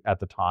prayer at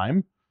the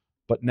time,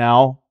 but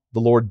now the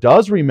Lord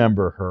does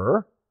remember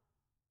her.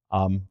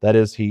 That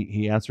is,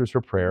 he answers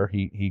her prayer.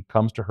 He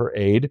comes to her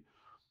aid.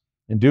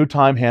 In due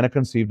time, Hannah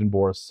conceived and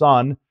bore a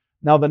son.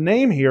 Now, the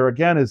name here,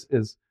 again,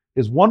 is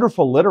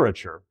wonderful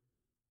literature,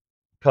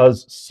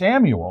 because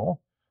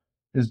Samuel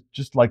is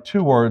just like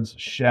two words,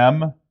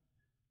 Shem,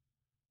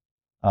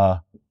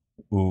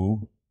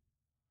 U,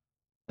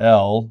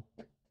 El,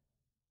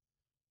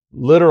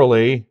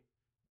 literally,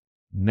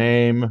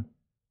 name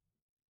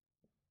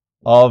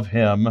of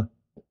him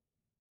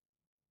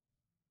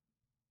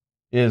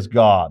is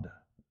God,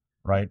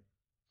 right?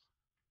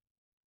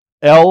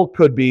 El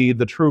could be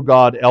the true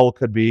God. El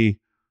could be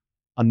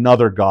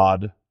another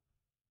God.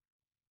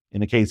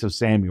 In the case of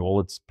Samuel,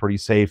 it's pretty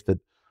safe that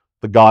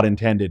the God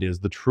intended is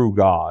the true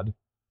God.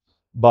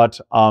 But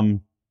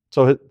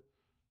so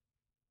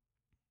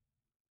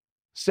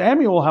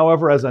Samuel,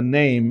 however, as a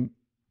name,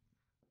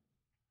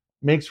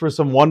 makes for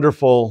some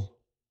wonderful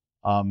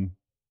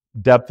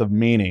depth of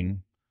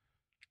meaning.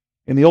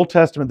 In the Old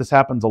Testament, this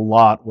happens a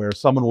lot, where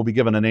someone will be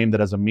given a name that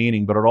has a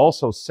meaning, but it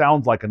also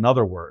sounds like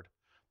another word.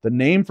 The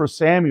name for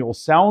Samuel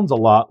sounds a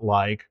lot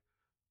like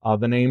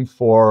the name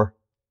for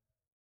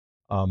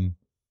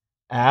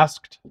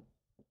asked.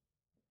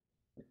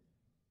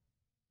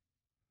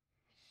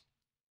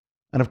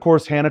 And of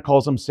course, Hannah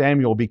calls him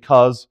Samuel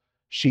because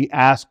she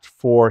asked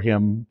for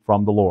him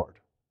from the Lord.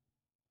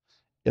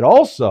 It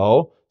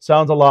also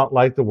sounds a lot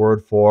like the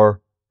word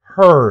for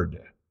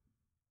heard.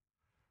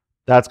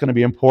 That's going to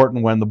be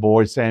important when the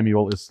boy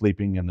Samuel is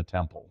sleeping in the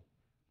temple.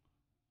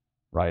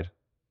 Right?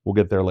 We'll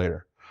get there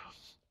later.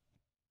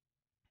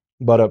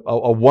 But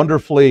a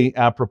wonderfully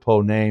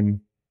apropos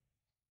name.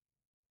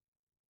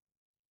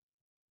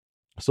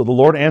 So the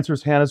Lord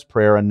answers Hannah's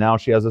prayer, and now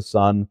she has a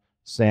son,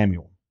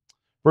 Samuel.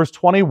 Verse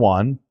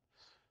 21,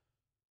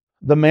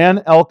 the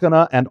man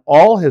Elkanah and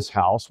all his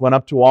house went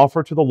up to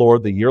offer to the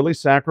Lord the yearly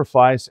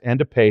sacrifice and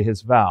to pay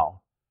his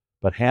vow.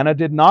 But Hannah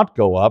did not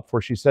go up,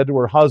 for she said to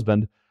her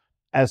husband,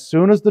 "As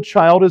soon as the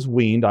child is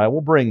weaned, I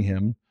will bring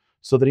him,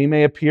 so that he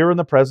may appear in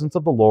the presence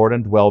of the Lord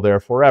and dwell there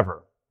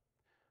forever."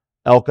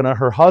 Elkanah,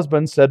 her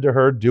husband, said to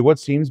her, "Do what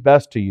seems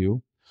best to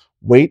you.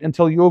 Wait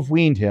until you have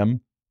weaned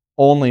him.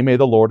 Only may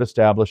the Lord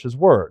establish his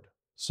word."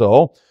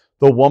 So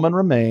the woman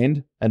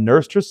remained and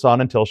nursed her son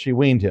until she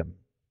weaned him.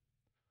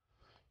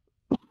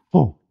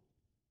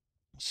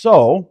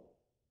 So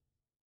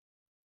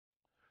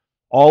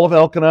all of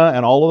Elkanah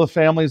and all of the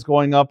families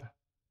going up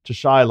to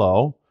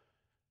Shiloh.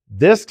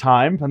 This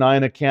time,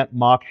 Peninnah can't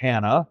mock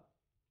Hannah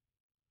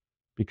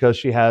because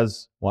she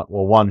has, well,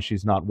 one,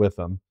 she's not with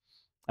them,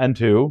 and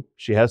two,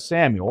 she has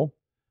Samuel.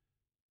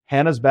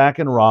 Hannah's back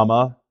in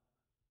Ramah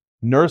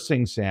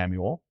nursing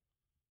Samuel.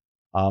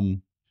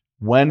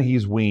 When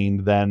he's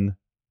weaned, then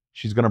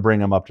she's going to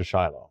bring him up to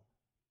Shiloh,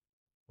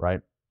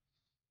 right?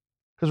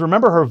 Because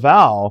remember, her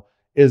vow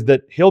is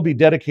that he'll be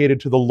dedicated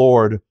to the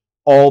Lord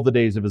all the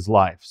days of his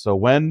life. So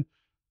when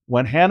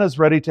Hannah's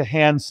ready to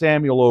hand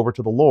Samuel over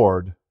to the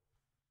Lord,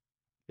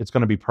 it's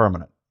going to be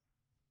permanent.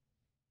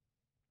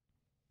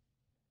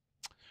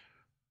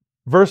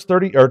 Verse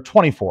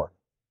 24.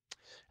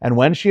 And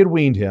when she had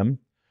weaned him,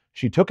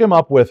 she took him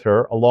up with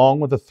her, along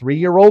with a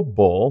 3-year-old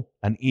bull,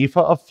 an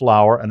ephah of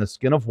flour, and a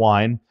skin of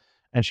wine,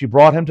 and she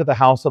brought him to the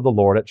house of the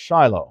Lord at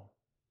Shiloh.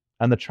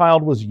 And the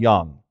child was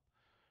young.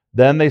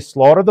 Then they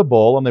slaughtered the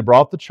bull, and they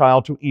brought the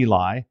child to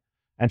Eli.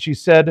 And she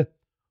said,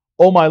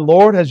 "O my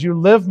Lord, as you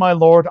live, my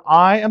Lord,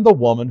 I am the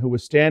woman who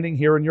was standing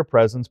here in your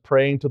presence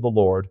praying to the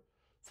Lord.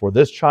 For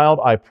this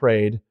child I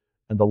prayed,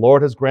 and the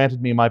Lord has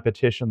granted me my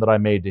petition that I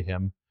made to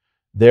him.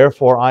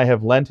 Therefore I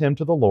have lent him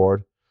to the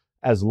Lord.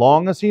 As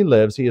long as he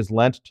lives, he is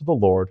lent to the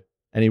Lord,"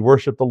 and he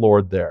worshiped the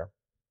Lord there.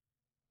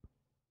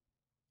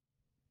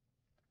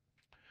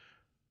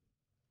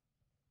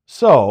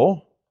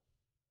 So,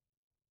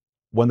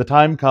 when the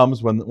time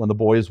comes, when the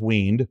boy is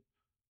weaned,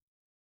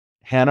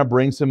 Hannah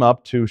brings him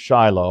up to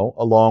Shiloh,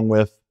 along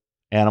with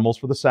animals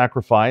for the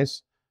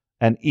sacrifice,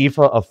 an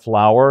ephah of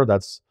flour,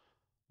 that's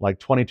like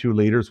 22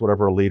 liters,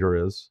 whatever a liter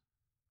is.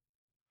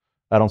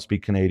 I don't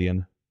speak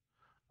Canadian.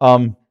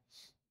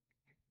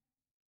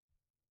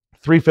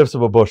 3/5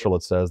 of a bushel,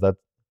 it says. That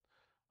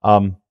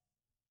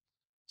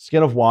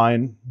skin of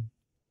wine.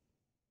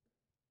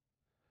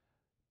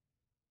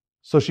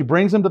 So she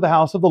brings him to the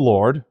house of the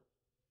Lord.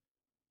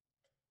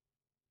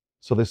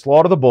 So they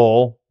slaughter the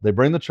bull. They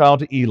bring the child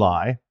to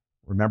Eli.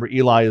 Remember,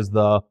 Eli is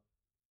the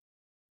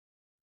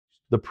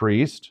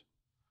priest.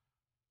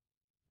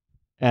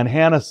 And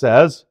Hannah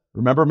says,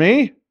 "Remember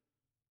me?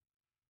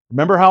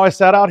 Remember how I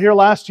sat out here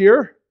last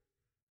year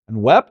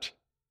and wept?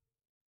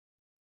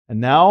 And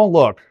now,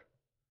 look,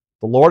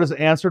 the Lord has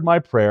answered my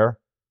prayer.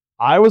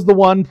 I was the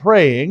one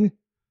praying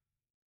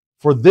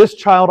for this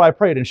child I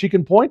prayed." And she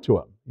can point to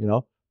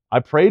him, I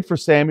prayed for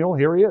Samuel,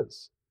 here he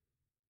is.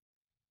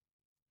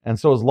 And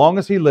so as long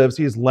as he lives,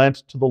 he is lent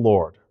to the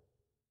Lord.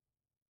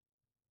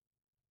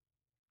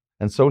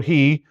 And so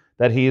he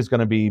is going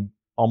to be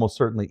almost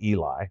certainly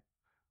Eli,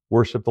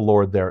 worship the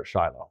Lord there at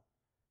Shiloh.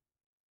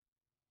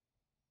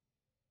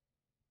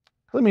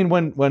 I mean,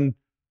 when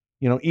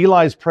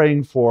Eli's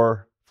praying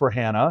for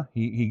Hannah,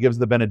 he gives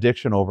the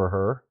benediction over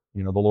her.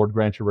 The Lord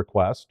grant your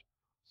request.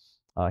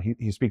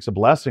 He speaks a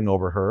blessing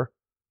over her.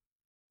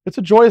 It's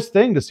a joyous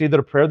thing to see that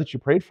a prayer that you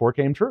prayed for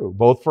came true,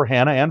 both for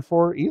Hannah and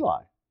for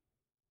Eli.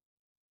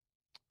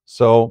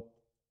 So,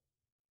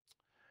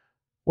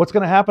 what's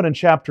going to happen in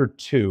chapter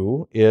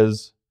 2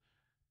 is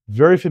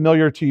very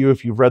familiar to you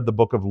if you've read the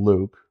book of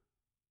Luke,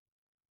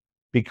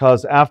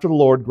 because after the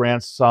Lord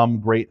grants some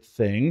great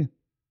thing,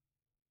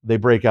 they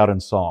break out in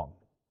song.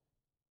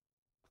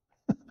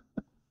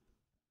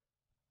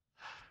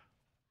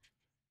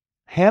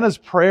 Hannah's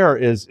prayer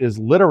is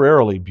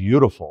literarily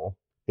beautiful.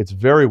 It's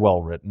very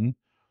well written.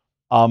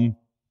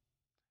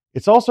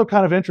 It's also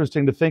kind of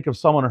interesting to think of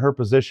someone in her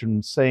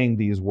position saying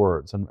these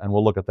words, and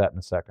we'll look at that in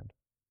a second.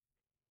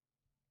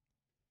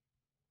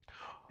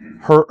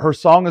 Her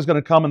song is going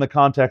to come in the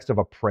context of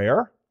a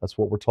prayer. That's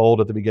what we're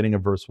told at the beginning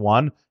of verse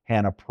 1.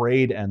 Hannah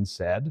prayed and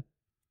said.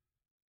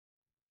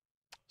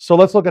 So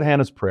let's look at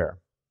Hannah's prayer.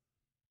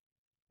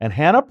 And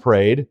Hannah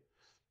prayed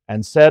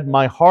and said,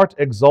 "My heart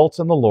exults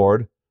in the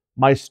Lord.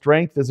 My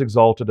strength is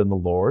exalted in the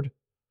Lord.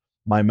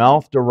 My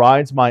mouth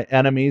derides my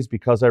enemies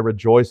because I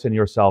rejoice in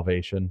your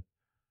salvation.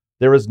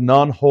 There is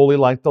none holy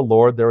like the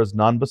Lord. There is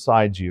none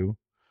besides you.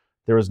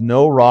 There is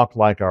no rock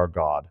like our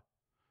God.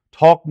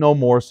 Talk no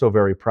more so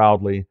very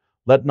proudly.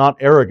 Let not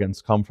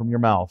arrogance come from your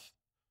mouth.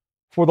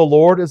 For the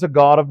Lord is a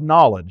God of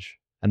knowledge,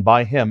 and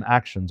by him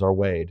actions are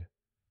weighed.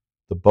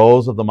 The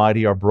bows of the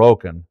mighty are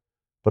broken,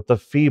 but the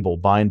feeble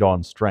bind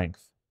on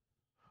strength.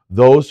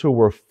 Those who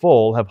were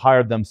full have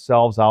hired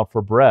themselves out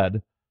for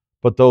bread,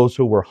 but those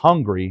who were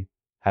hungry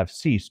have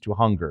ceased to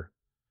hunger.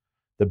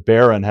 The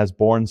barren has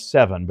borne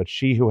 7, but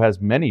she who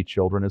has many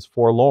children is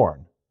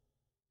forlorn.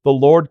 The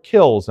Lord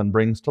kills and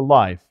brings to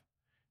life.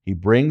 He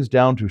brings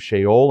down to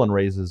Sheol and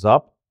raises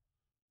up.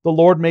 The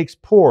Lord makes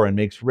poor and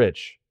makes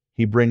rich.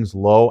 He brings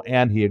low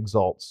and he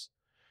exalts.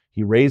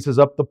 He raises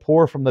up the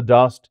poor from the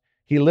dust.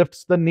 He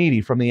lifts the needy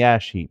from the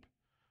ash heap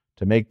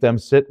to make them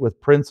sit with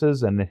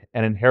princes and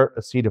inherit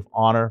a seat of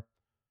honor.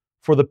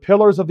 For the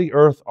pillars of the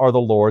earth are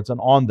the Lord's,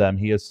 and on them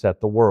he has set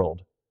the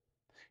world.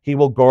 He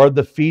will guard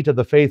the feet of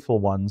the faithful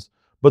ones,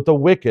 but the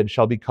wicked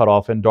shall be cut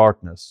off in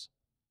darkness.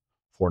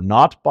 For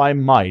not by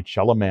might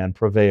shall a man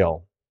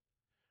prevail.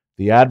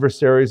 The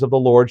adversaries of the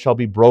Lord shall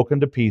be broken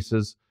to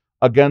pieces.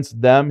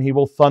 Against them he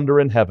will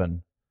thunder in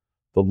heaven.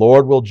 The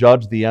Lord will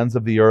judge the ends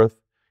of the earth.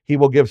 He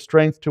will give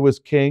strength to his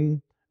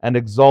king and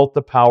exalt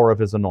the power of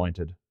his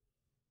anointed.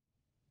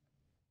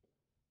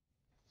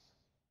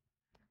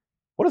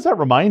 What does that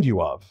remind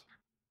you of?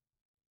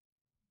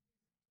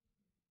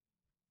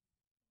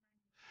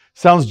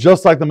 Sounds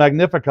just like the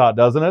Magnificat,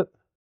 doesn't it?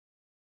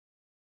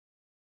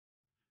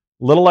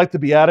 Little like the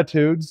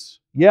Beatitudes.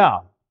 Yeah.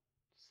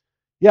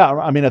 Yeah,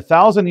 I mean,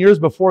 1,000 years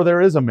before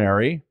there is a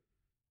Mary,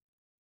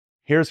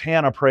 here's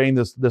Hannah praying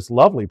this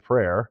lovely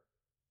prayer.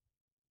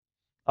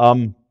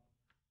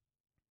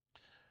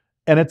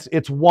 And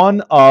it's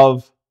one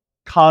of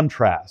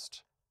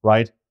contrast,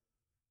 right?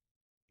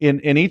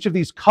 In each of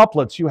these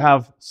couplets, you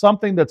have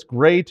something that's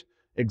great,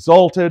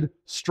 exalted,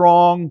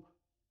 strong,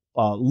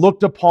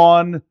 looked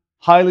upon,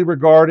 highly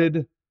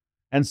regarded,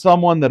 and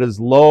someone that is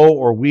low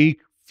or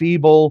weak,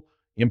 feeble,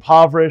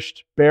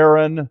 impoverished,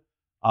 barren,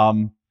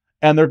 and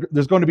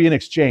there's going to be an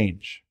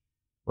exchange,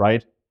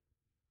 right?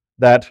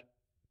 That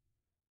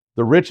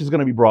the rich is going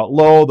to be brought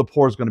low, the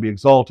poor is going to be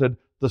exalted,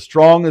 the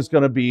strong is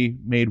going to be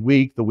made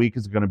weak, the weak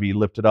is going to be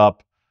lifted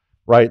up,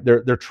 right?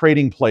 They're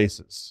trading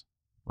places,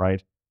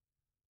 right?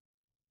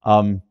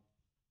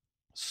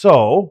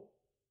 So,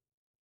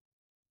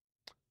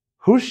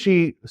 who's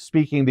she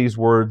speaking these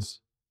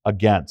words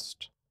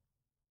against?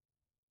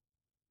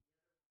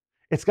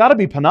 It's got to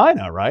be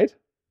Peninnah, right?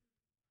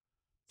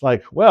 It's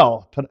like,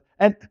 well,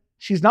 and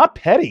she's not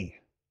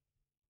petty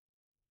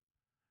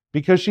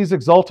because she's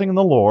exalting in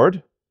the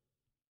Lord,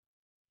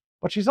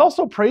 but she's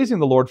also praising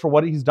the Lord for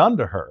what he's done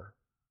to her.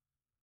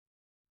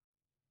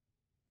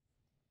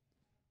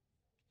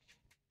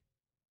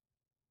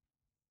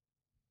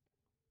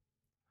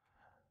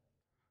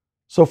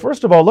 So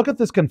first of all, look at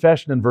this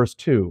confession in verse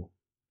 2.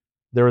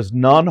 There is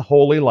none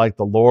holy like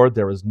the Lord.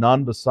 There is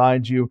none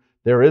beside you.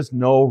 There is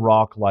no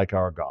rock like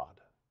our God.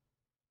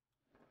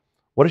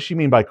 What does she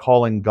mean by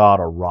calling God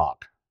a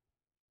rock?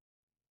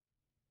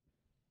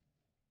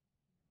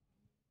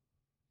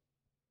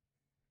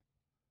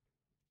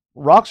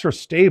 Rocks are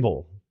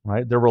stable,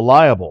 right? They're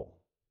reliable.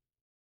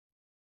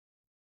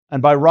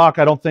 And by rock,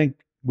 I don't think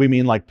we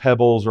mean like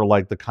pebbles or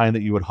like the kind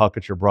that you would huck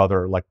at your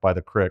brother, like by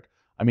the creek.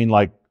 I mean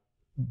like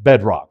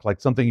bedrock,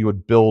 like something you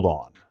would build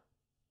on.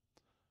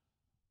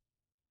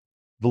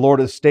 The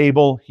Lord is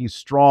stable. He's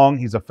strong.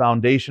 He's a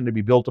foundation to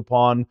be built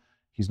upon.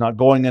 He's not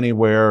going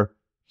anywhere.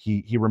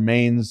 He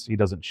remains. He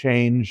doesn't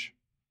change.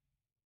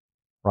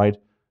 Right?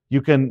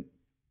 You can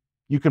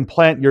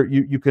plant your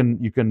you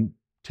can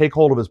take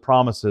hold of his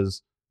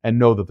promises and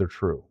know that they're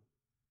true.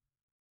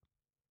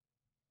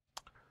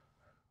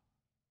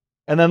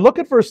 And then look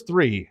at verse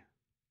 3.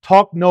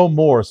 Talk no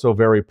more so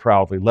very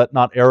proudly. Let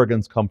not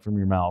arrogance come from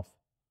your mouth.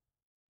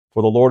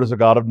 For the Lord is a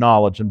God of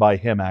knowledge, and by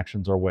him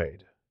actions are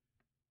weighed.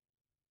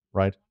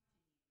 Right?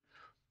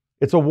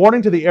 It's a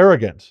warning to the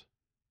arrogant.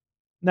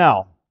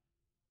 Now,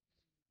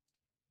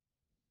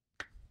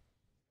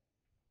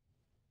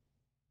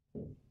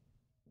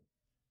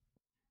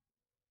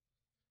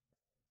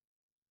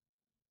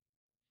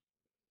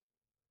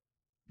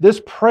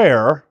 this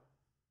prayer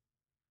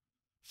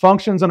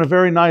functions in a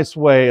very nice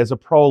way as a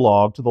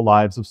prologue to the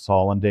lives of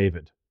Saul and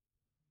David.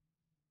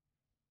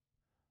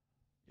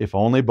 If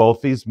only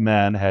both these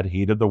men had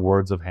heeded the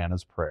words of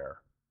Hannah's prayer,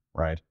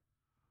 right?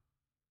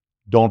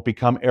 Don't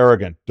become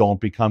arrogant.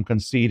 Don't become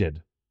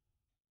conceited.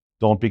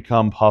 Don't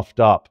become puffed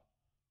up.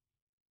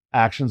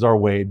 Actions are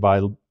weighed by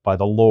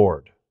the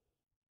Lord.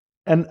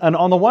 And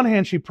on the one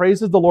hand, she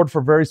praises the Lord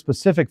for very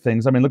specific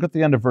things. I mean, look at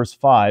the end of verse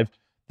 5.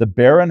 The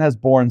barren has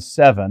borne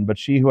 7, but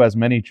she who has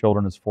many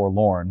children is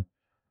forlorn.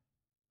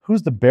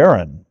 Who's the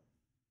barren?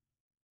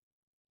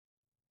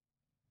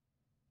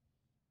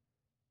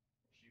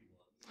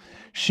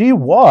 She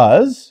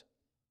was,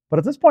 but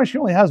at this point she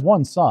only has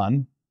one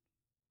son.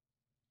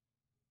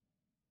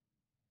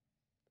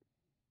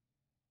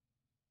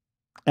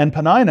 And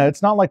Peninnah,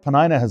 it's not like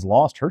Peninnah has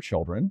lost her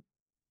children.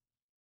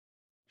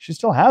 She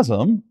still has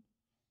them.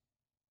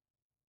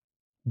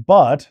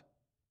 But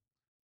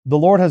the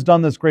Lord has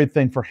done this great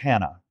thing for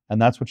Hannah, and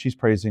that's what she's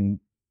praising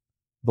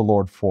the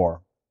Lord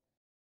for.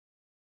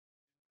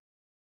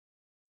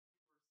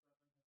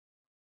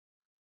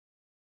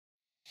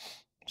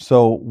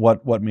 So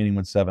what meaning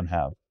would 7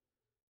 have?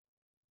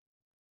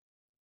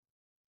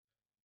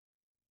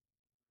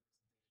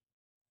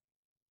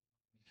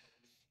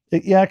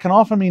 It can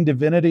often mean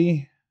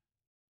divinity.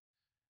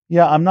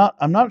 Yeah, I'm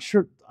not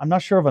sure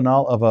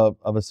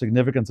of a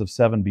significance of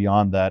 7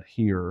 beyond that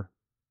here.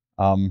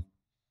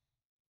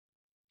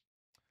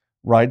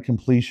 Right,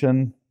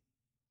 completion.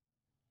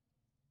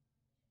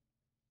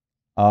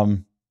 I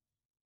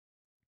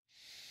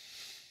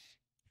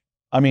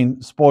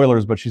mean,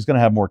 spoilers, but she's going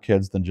to have more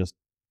kids than just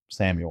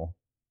Samuel.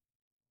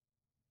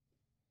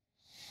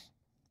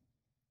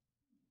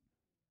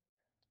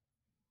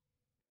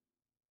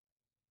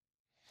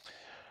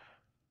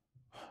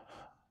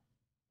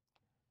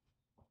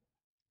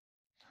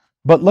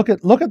 But look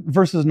at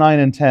verses 9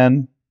 and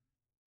 10.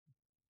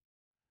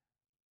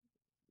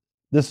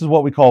 This is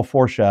what we call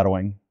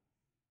foreshadowing.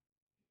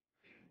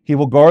 He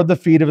will guard the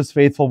feet of his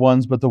faithful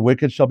ones, but the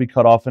wicked shall be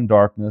cut off in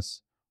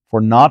darkness, for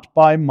not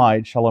by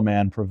might shall a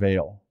man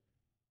prevail.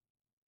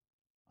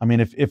 I mean,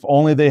 if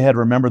only they had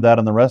remembered that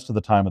in the rest of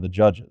the time of the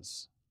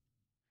judges.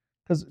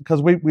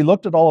 Because we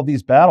looked at all of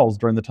these battles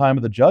during the time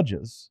of the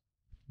judges,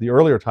 the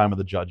earlier time of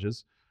the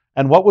judges,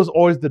 and what was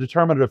always the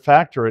determinative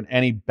factor in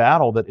any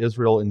battle that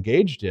Israel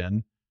engaged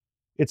in?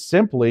 It's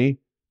simply,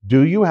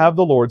 do you have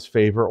the Lord's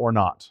favor or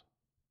not?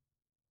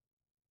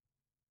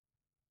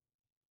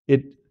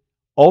 It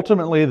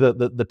ultimately,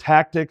 the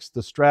tactics,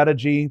 the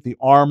strategy, the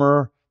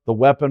armor, the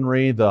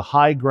weaponry, the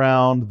high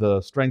ground,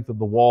 the strength of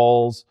the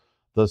walls,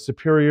 the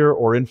superior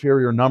or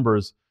inferior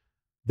numbers,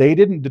 they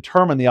didn't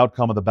determine the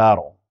outcome of the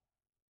battle.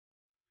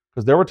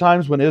 Because there were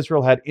times when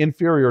Israel had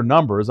inferior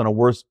numbers and a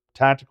worse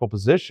tactical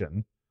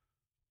position,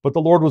 but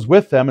the Lord was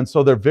with them, and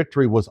so their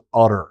victory was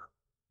utter.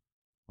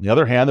 On the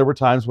other hand, there were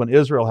times when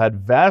Israel had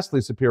vastly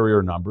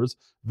superior numbers,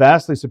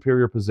 vastly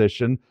superior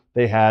position.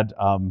 They had,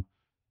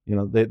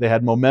 they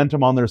had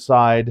momentum on their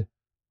side,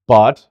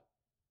 but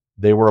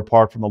they were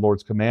apart from the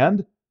Lord's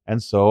command,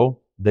 and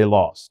so they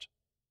lost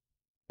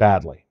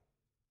badly,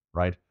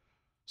 right?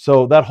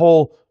 So that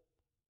whole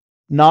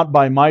 "not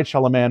by might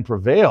shall a man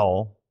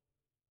prevail,"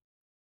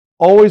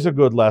 always a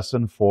good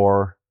lesson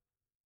for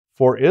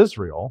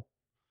Israel.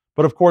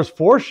 But of course,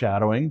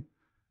 foreshadowing,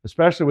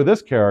 especially with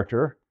this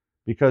character,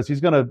 because he's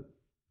going to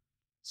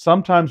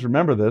sometimes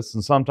remember this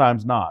and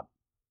sometimes not,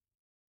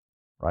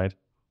 right?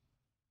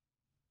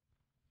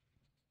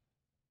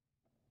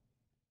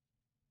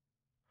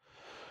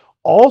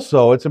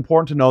 Also, it's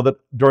important to know that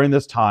during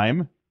this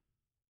time,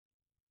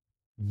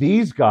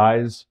 these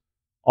guys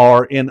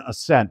are in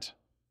ascent,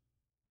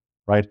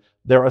 right?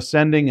 They're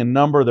ascending in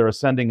number, they're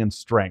ascending in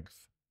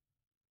strength.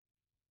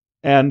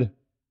 And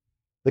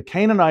the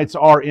Canaanites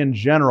are, in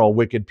general,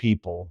 wicked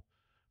people,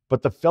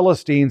 but the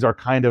Philistines are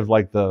kind of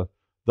like the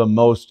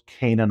most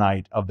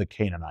Canaanite of the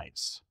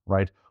Canaanites,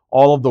 right?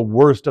 All of the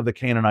worst of the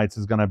Canaanites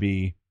is going to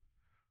be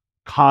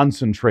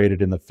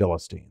concentrated in the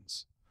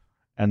Philistines.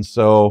 And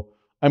so,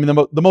 I mean,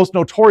 the most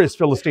notorious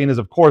Philistine is,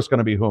 of course, going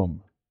to be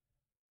whom?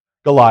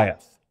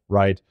 Goliath,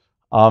 right?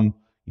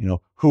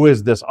 Who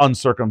is this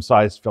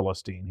uncircumcised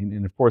Philistine?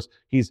 And of course,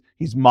 he's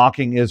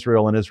mocking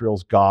Israel and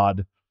Israel's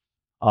God.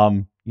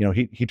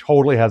 He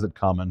totally has it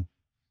coming.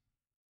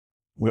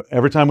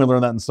 Every time we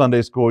learn that in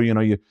Sunday school,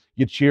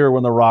 you cheer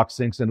when the rock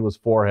sinks into his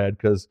forehead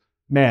because,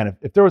 man,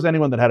 if there was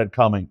anyone that had it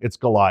coming, it's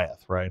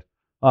Goliath, right?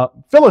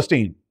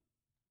 Philistine.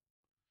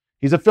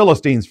 He's a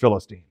Philistine's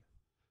Philistine.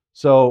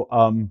 So,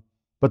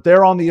 but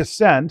they're on the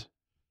ascent.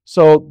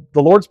 So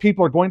the Lord's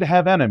people are going to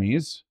have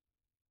enemies,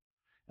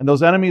 and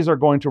those enemies are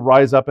going to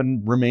rise up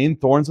and remain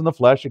thorns in the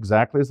flesh,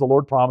 exactly as the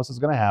Lord promised is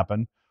going to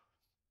happen.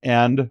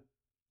 And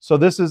so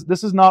this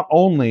is not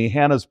only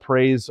Hannah's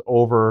praise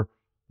over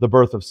the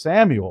birth of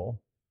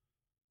Samuel,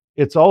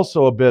 it's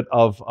also a bit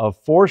of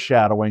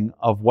foreshadowing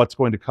of what's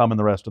going to come in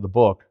the rest of the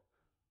book.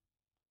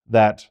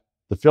 That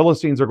the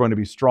Philistines are going to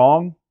be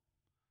strong,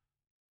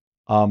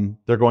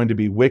 they're going to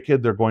be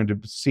wicked, they're going to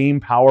seem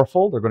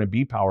powerful, they're going to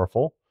be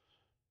powerful,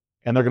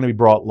 and they're going to be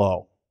brought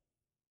low.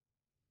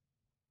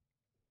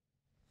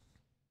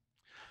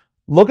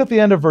 Look at the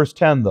end of verse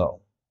 10,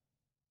 though.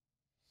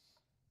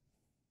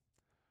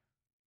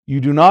 You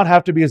do not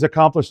have to be as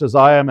accomplished as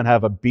I am and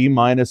have a B-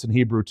 in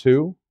Hebrew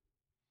 2.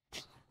 I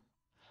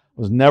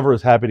was never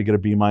as happy to get a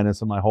B- in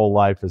my whole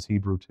life as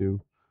Hebrew 2.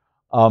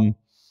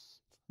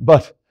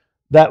 But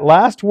that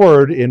last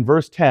word in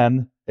verse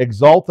 10,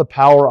 exalt the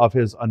power of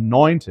his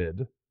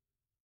anointed,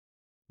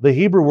 the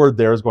Hebrew word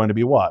there is going to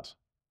be what?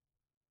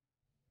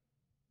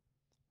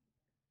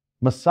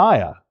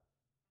 Messiah.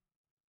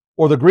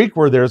 Or the Greek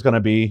word there is going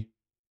to be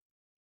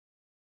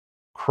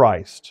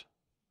Christ.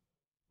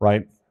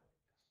 Right?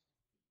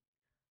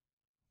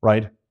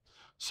 Right?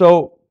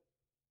 So,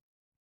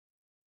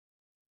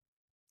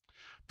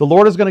 the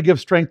Lord is going to give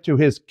strength to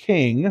his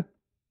king.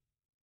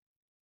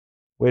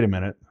 Wait a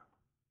minute.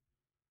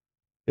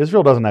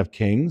 Israel doesn't have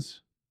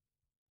kings.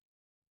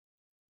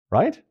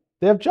 Right?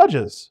 They have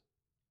judges.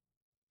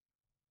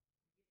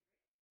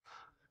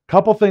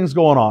 Couple things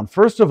going on.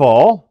 First of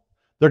all,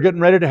 they're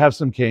getting ready to have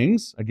some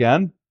kings.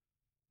 Again,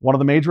 one of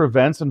the major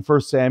events in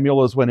 1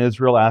 Samuel is when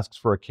Israel asks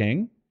for a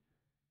king.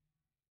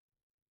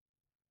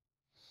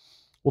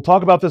 We'll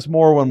talk about this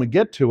more when we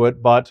get to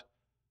it, but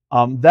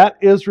that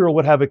Israel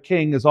would have a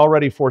king is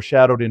already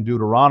foreshadowed in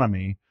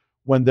Deuteronomy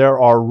when there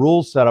are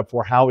rules set up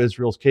for how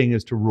Israel's king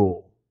is to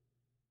rule.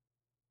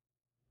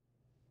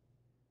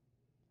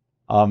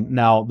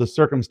 Now, the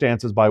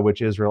circumstances by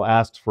which Israel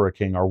asks for a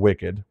king are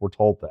wicked. We're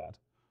told that.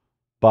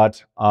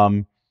 But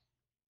the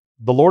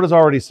Lord is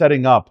already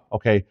setting up,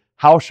 okay,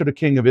 how should a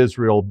king of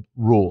Israel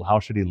rule?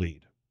 How should he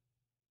lead?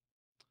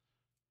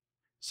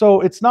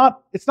 So it's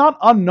not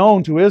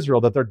unknown to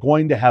Israel that they're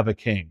going to have a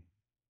king.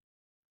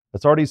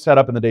 That's already set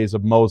up in the days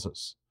of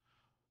Moses.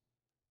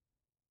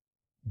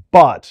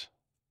 But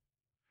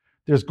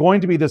there's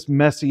going to be this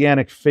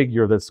messianic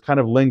figure that's kind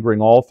of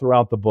lingering all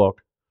throughout the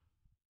book.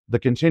 The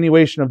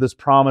continuation of this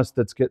promise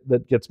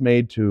that gets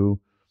made to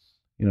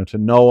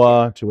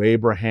Noah, to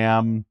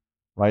Abraham,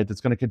 right?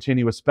 That's going to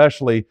continue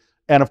especially.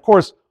 And of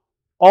course,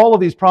 all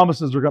of these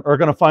promises are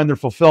going to find their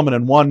fulfillment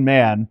in one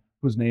man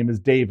whose name is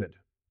David,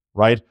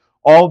 right?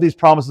 All of these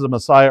promises of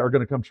Messiah are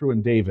going to come true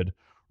in David,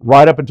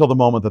 right up until the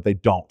moment that they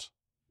don't.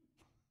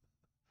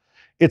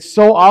 It's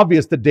so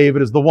obvious that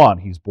David is the one.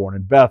 He's born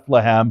in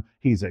Bethlehem.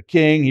 He's a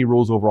king. He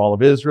rules over all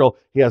of Israel.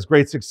 He has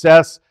great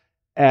success.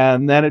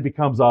 And then it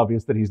becomes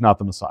obvious that he's not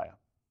the Messiah.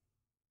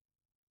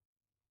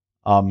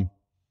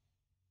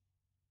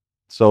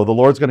 So the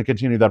Lord's going to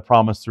continue that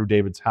promise through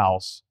David's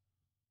house.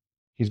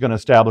 He's going to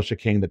establish a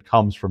king that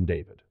comes from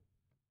David.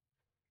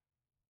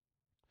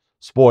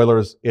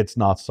 Spoilers, it's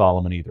not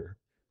Solomon either.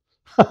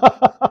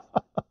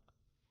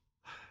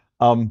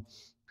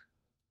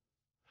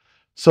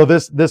 So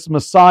this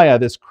Messiah,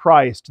 this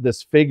Christ,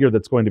 this figure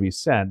that's going to be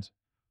sent,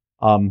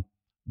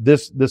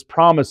 this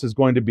promise is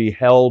going to be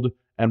held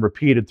and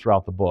repeated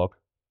throughout the book.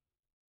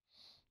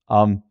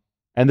 And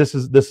this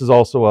is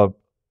also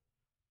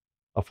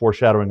a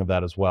foreshadowing of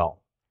that as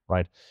well,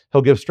 right?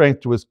 He'll give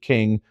strength to his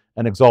king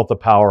and exalt the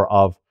power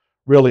of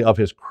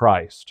his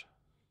Christ.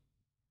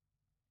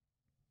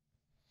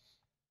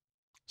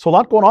 So a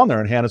lot going on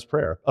there in Hannah's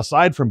prayer,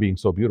 aside from being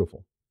so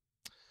beautiful.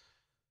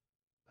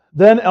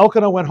 Then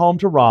Elkanah went home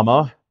to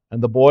Ramah,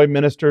 and the boy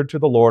ministered to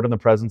the Lord in the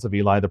presence of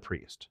Eli the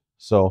priest.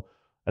 So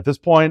at this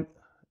point,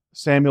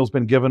 Samuel's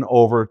been given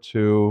over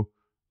to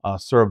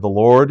serve the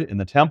Lord in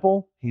the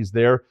temple. He's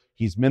there.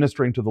 He's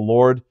ministering to the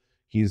Lord.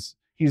 He's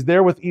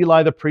there with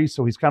Eli the priest,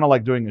 so he's kind of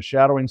like doing a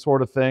shadowing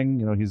sort of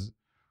thing.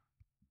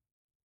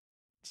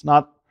 It's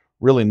not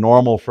really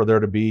normal for there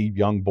to be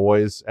young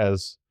boys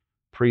as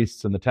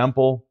priests in the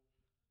temple,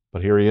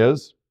 but here he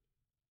is.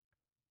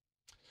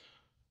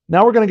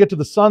 Now we're going to get to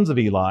the sons of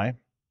Eli.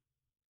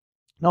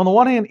 Now, on the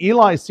one hand,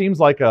 Eli seems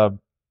like a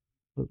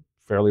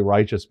fairly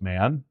righteous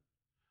man.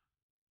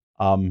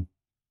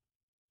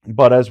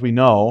 But as we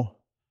know,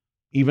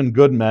 even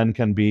good men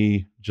can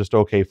be just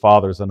okay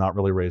fathers and not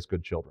really raise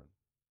good children.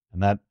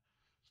 And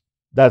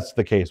that's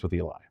the case with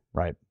Eli,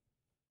 right?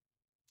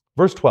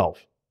 Verse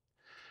 12.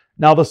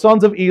 Now the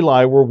sons of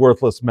Eli were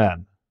worthless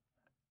men.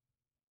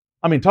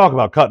 I mean, talk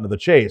about cutting to the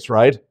chase,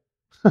 right?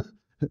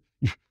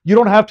 You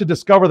don't have to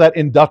discover that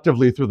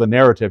inductively through the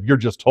narrative. You're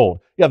just told,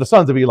 yeah, the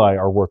sons of Eli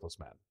are worthless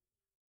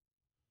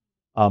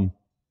men.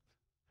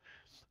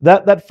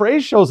 That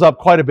phrase shows up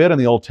quite a bit in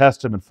the Old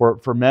Testament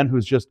for men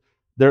who's just,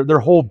 their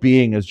whole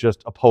being is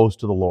just opposed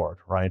to the Lord,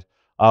 right?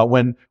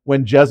 When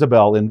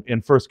Jezebel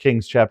in 1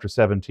 Kings chapter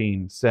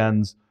 17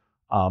 sends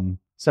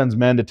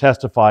men to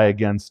testify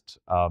against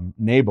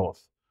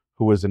Naboth,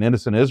 who was an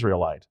innocent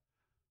Israelite,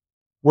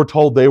 we're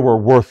told they were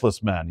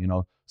worthless men.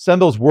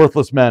 Send those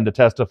worthless men to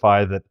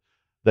testify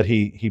that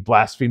he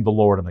blasphemed the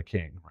Lord and the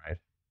king, right?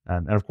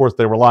 And of course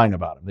they were lying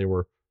about him. They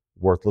were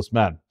worthless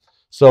men.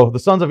 So the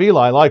sons of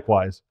Eli,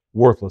 likewise,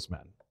 worthless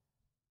men.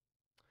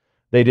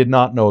 They did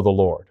not know the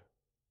Lord.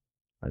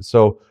 Right?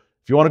 So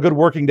if you want a good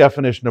working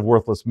definition of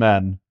worthless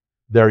men,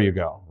 there you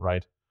go,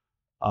 right?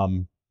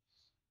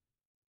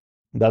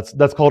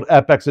 That's called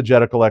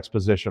epexegetical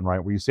exposition, right?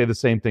 Where you say the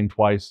same thing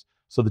twice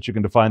so that you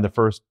can define the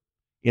first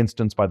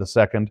instance by the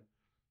second.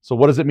 So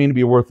what does it mean to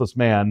be a worthless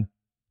man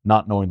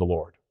not knowing the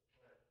Lord?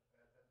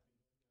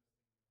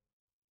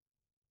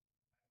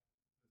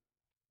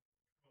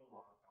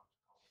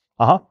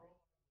 Oh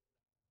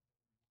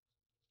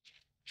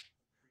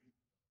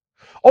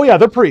yeah,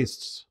 they're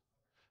priests.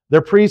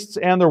 They're priests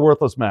and they're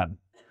worthless men.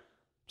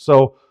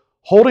 So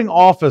holding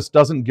office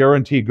doesn't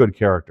guarantee good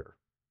character.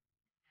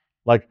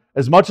 Like,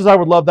 as much as I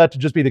would love that to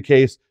just be the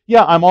case,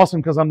 yeah, I'm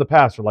awesome because I'm the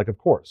pastor, like, of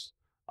course.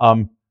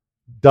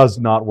 Does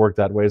not work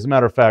that way. As a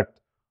matter of fact,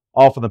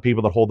 often the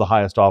people that hold the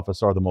highest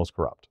office are the most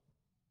corrupt.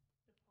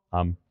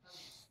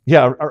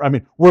 Yeah, I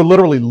mean, we're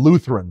literally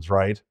Lutherans,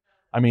 right?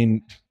 I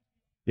mean,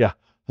 yeah,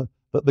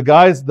 the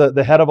guy's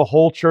the head of a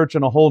whole church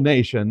and a whole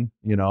nation,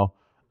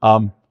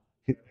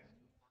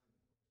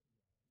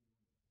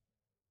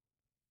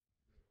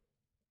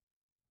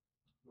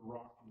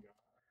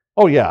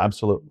 oh yeah,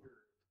 absolutely.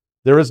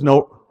 There is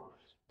no,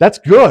 that's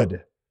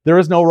good. There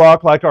is no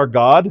rock like our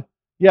God.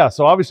 Yeah,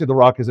 so obviously the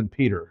rock isn't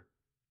Peter.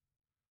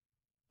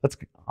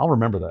 I'll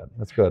remember that.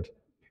 That's good.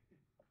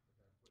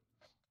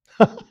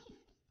 That's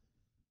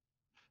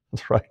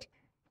right.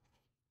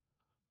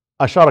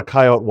 I shot a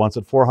coyote once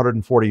at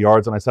 440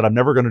 yards, and I said I'm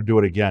never going to do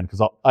it again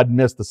because I'd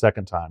miss the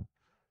second time.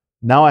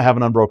 Now I have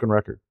an unbroken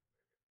record.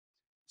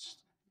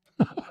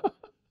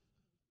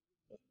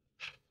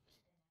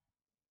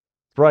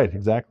 Right,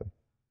 exactly.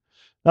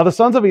 Now the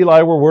sons of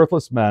Eli were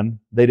worthless men.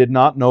 They did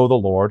not know the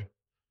Lord.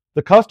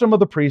 The custom of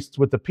the priests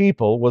with the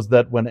people was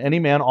that when any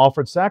man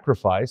offered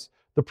sacrifice,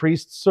 the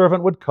priest's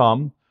servant would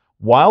come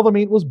while the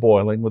meat was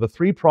boiling with a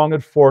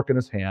three-pronged fork in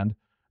his hand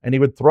and he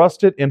would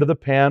thrust it into the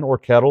pan or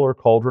kettle or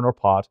cauldron or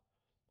pot.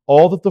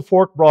 All that the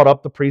fork brought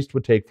up, the priest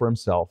would take for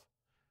himself.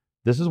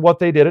 This is what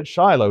they did at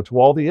Shiloh to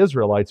all the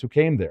Israelites who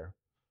came there.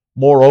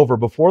 Moreover,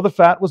 before the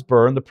fat was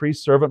burned, the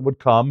priest's servant would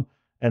come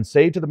and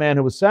say to the man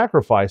who was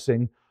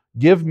sacrificing,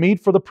 "Give meat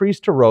for the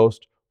priest to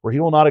roast, for he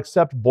will not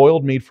accept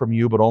boiled meat from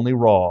you, but only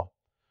raw."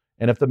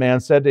 And if the man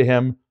said to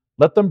him,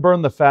 "Let them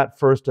burn the fat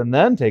first and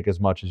then take as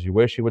much as you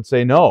wish," he would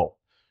say, "No,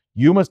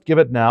 you must give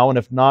it now, and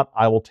if not,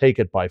 I will take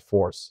it by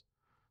force."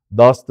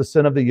 Thus the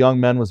sin of the young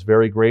men was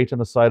very great in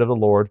the sight of the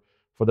Lord,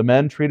 for the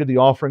men treated the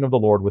offering of the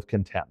Lord with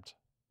contempt.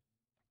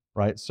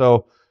 Right?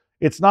 So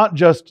it's not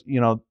just,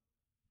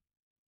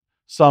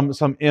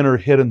 some inner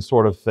hidden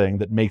sort of thing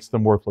that makes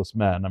them worthless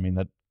men. I mean,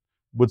 that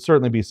would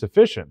certainly be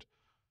sufficient.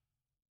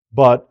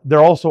 But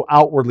they're also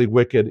outwardly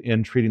wicked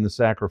in treating the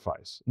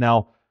sacrifice.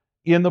 Now,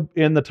 in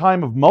the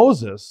time of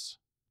Moses,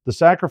 the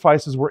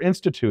sacrifices were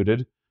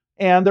instituted,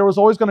 and there was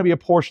always going to be a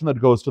portion that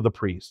goes to the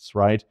priests,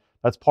 right?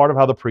 That's part of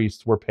how the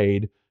priests were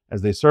paid.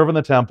 As they serve in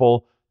the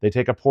temple, they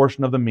take a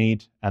portion of the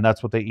meat, and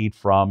that's what they eat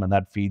from, and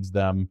that feeds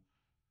them.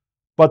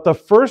 But the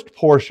first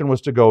portion was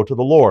to go to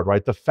the Lord,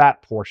 right? The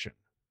fat portion.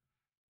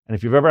 And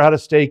if you've ever had a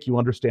steak, you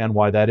understand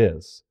why that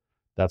is.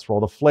 That's where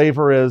all the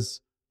flavor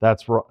is.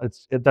 That's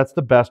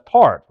the best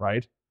part,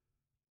 right?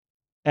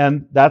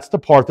 And that's the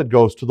part that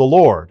goes to the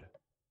Lord.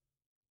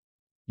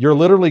 You're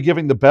literally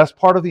giving the best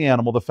part of the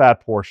animal, the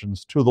fat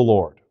portions, to the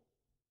Lord,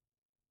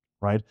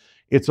 right?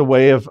 It's a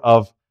way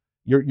of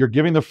you're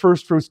giving the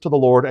first fruits to the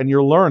Lord, and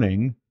you're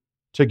learning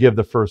to give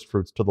the first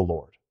fruits to the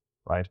Lord,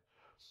 right?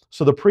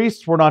 So the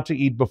priests were not to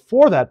eat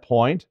before that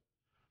point.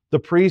 The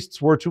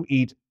priests were to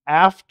eat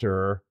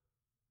after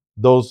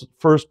those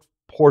first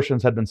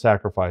portions had been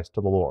sacrificed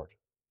to the Lord.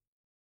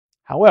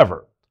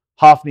 However,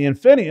 Hophni and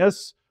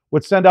Phinehas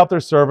would send out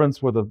their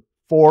servants with a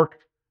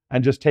fork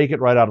and just take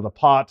it right out of the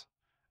pot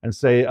and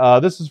say,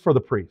 "This is for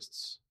the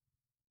priests."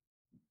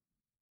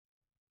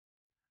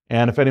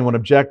 And if anyone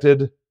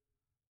objected,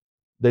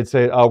 they'd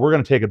say, "We're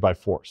going to take it by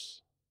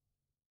force."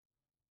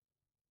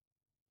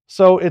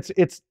 So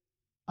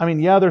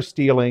they're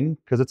stealing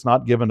because it's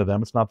not given to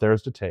them. It's not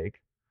theirs to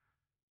take.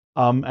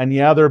 And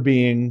they're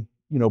being,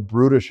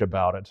 brutish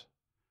about it.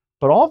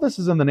 But all this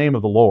is in the name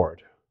of the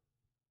Lord.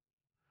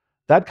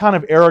 That kind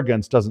of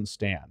arrogance doesn't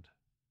stand,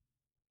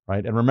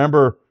 right? And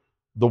remember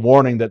the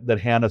warning that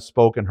Hannah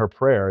spoke in her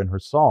prayer, in her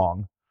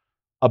song,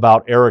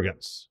 about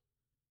arrogance.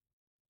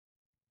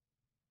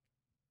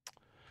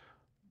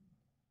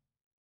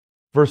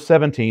 Verse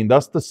 17,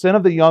 "Thus the sin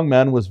of the young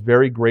men was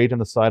very great in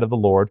the sight of the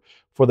Lord,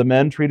 for the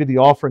men treated the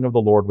offering of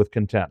the Lord with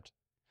contempt.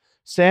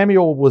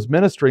 Samuel was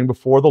ministering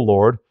before the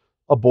Lord,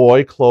 a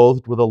boy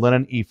clothed with a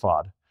linen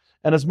ephod.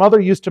 And his mother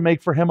used to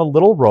make for him a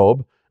little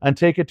robe and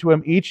take it to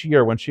him each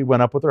year when she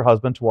went up with her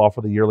husband to offer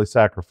the yearly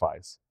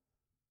sacrifice."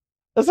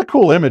 That's a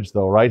cool image,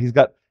 though, right?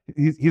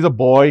 He's a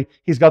boy.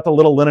 He's got the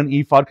little linen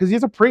ephod because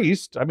he's a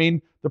priest. I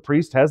mean, the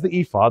priest has the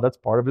ephod. That's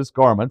part of his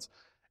garments.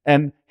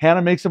 And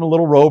Hannah makes him a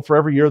little robe for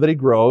every year that he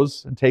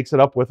grows and takes it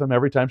up with him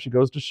every time she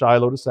goes to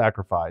Shiloh to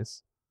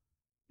sacrifice.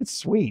 It's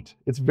sweet.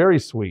 It's very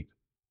sweet.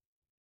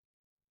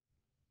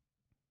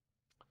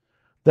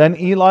 Then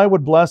Eli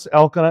would bless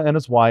Elkanah and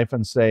his wife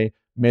and say,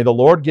 "May the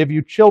Lord give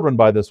you children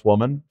by this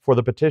woman, for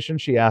the petition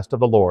she asked of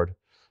the Lord."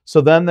 So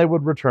then they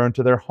would return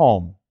to their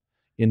home.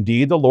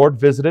 Indeed, the Lord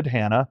visited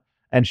Hannah,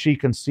 and she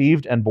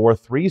conceived and bore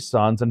 3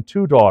 sons and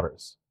 2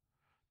 daughters.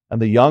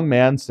 And the young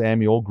man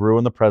Samuel grew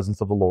in the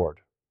presence of the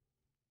Lord.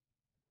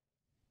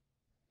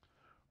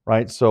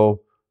 Right?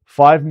 So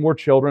 5 more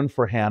children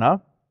for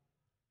Hannah.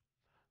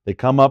 They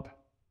come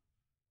up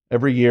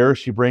every year.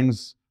 She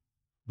brings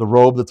the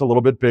robe that's a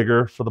little bit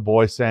bigger for the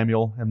boy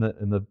Samuel in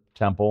the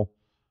temple.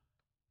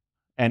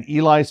 And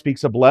Eli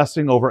speaks a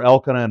blessing over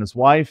Elkanah and his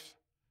wife,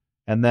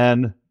 and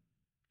then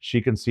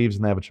she conceives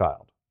and they have a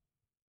child.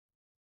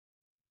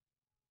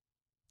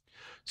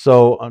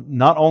 So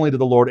not only did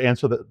the Lord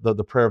answer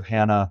the prayer of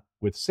Hannah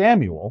with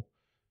Samuel,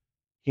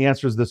 he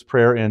answers this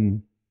prayer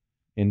in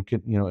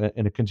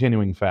a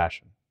continuing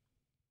fashion.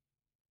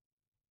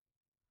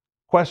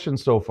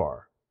 Questions so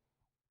far?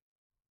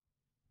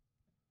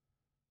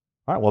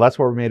 All right, well, that's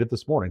where we made it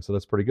this morning, so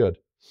that's pretty good.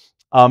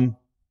 Then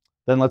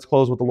let's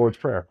close with the Lord's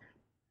Prayer.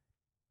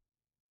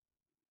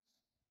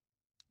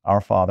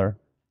 Our Father,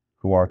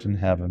 who art in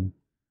heaven,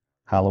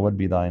 hallowed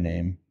be thy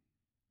name.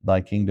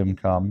 Thy kingdom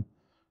come,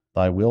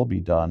 thy will be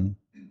done,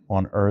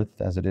 on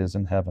earth as it is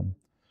in heaven.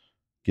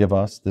 Give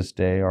us this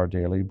day our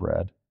daily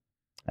bread,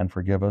 and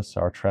forgive us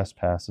our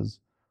trespasses,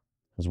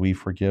 as we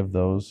forgive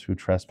those who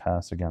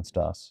trespass against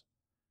us.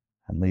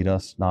 And lead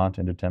us not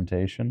into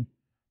temptation,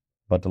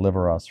 but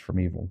deliver us from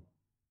evil.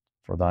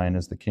 For thine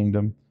is the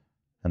kingdom,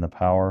 and the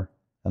power,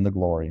 and the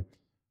glory,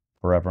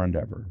 forever and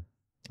ever.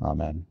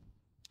 Amen.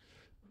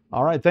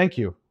 All right, thank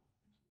you.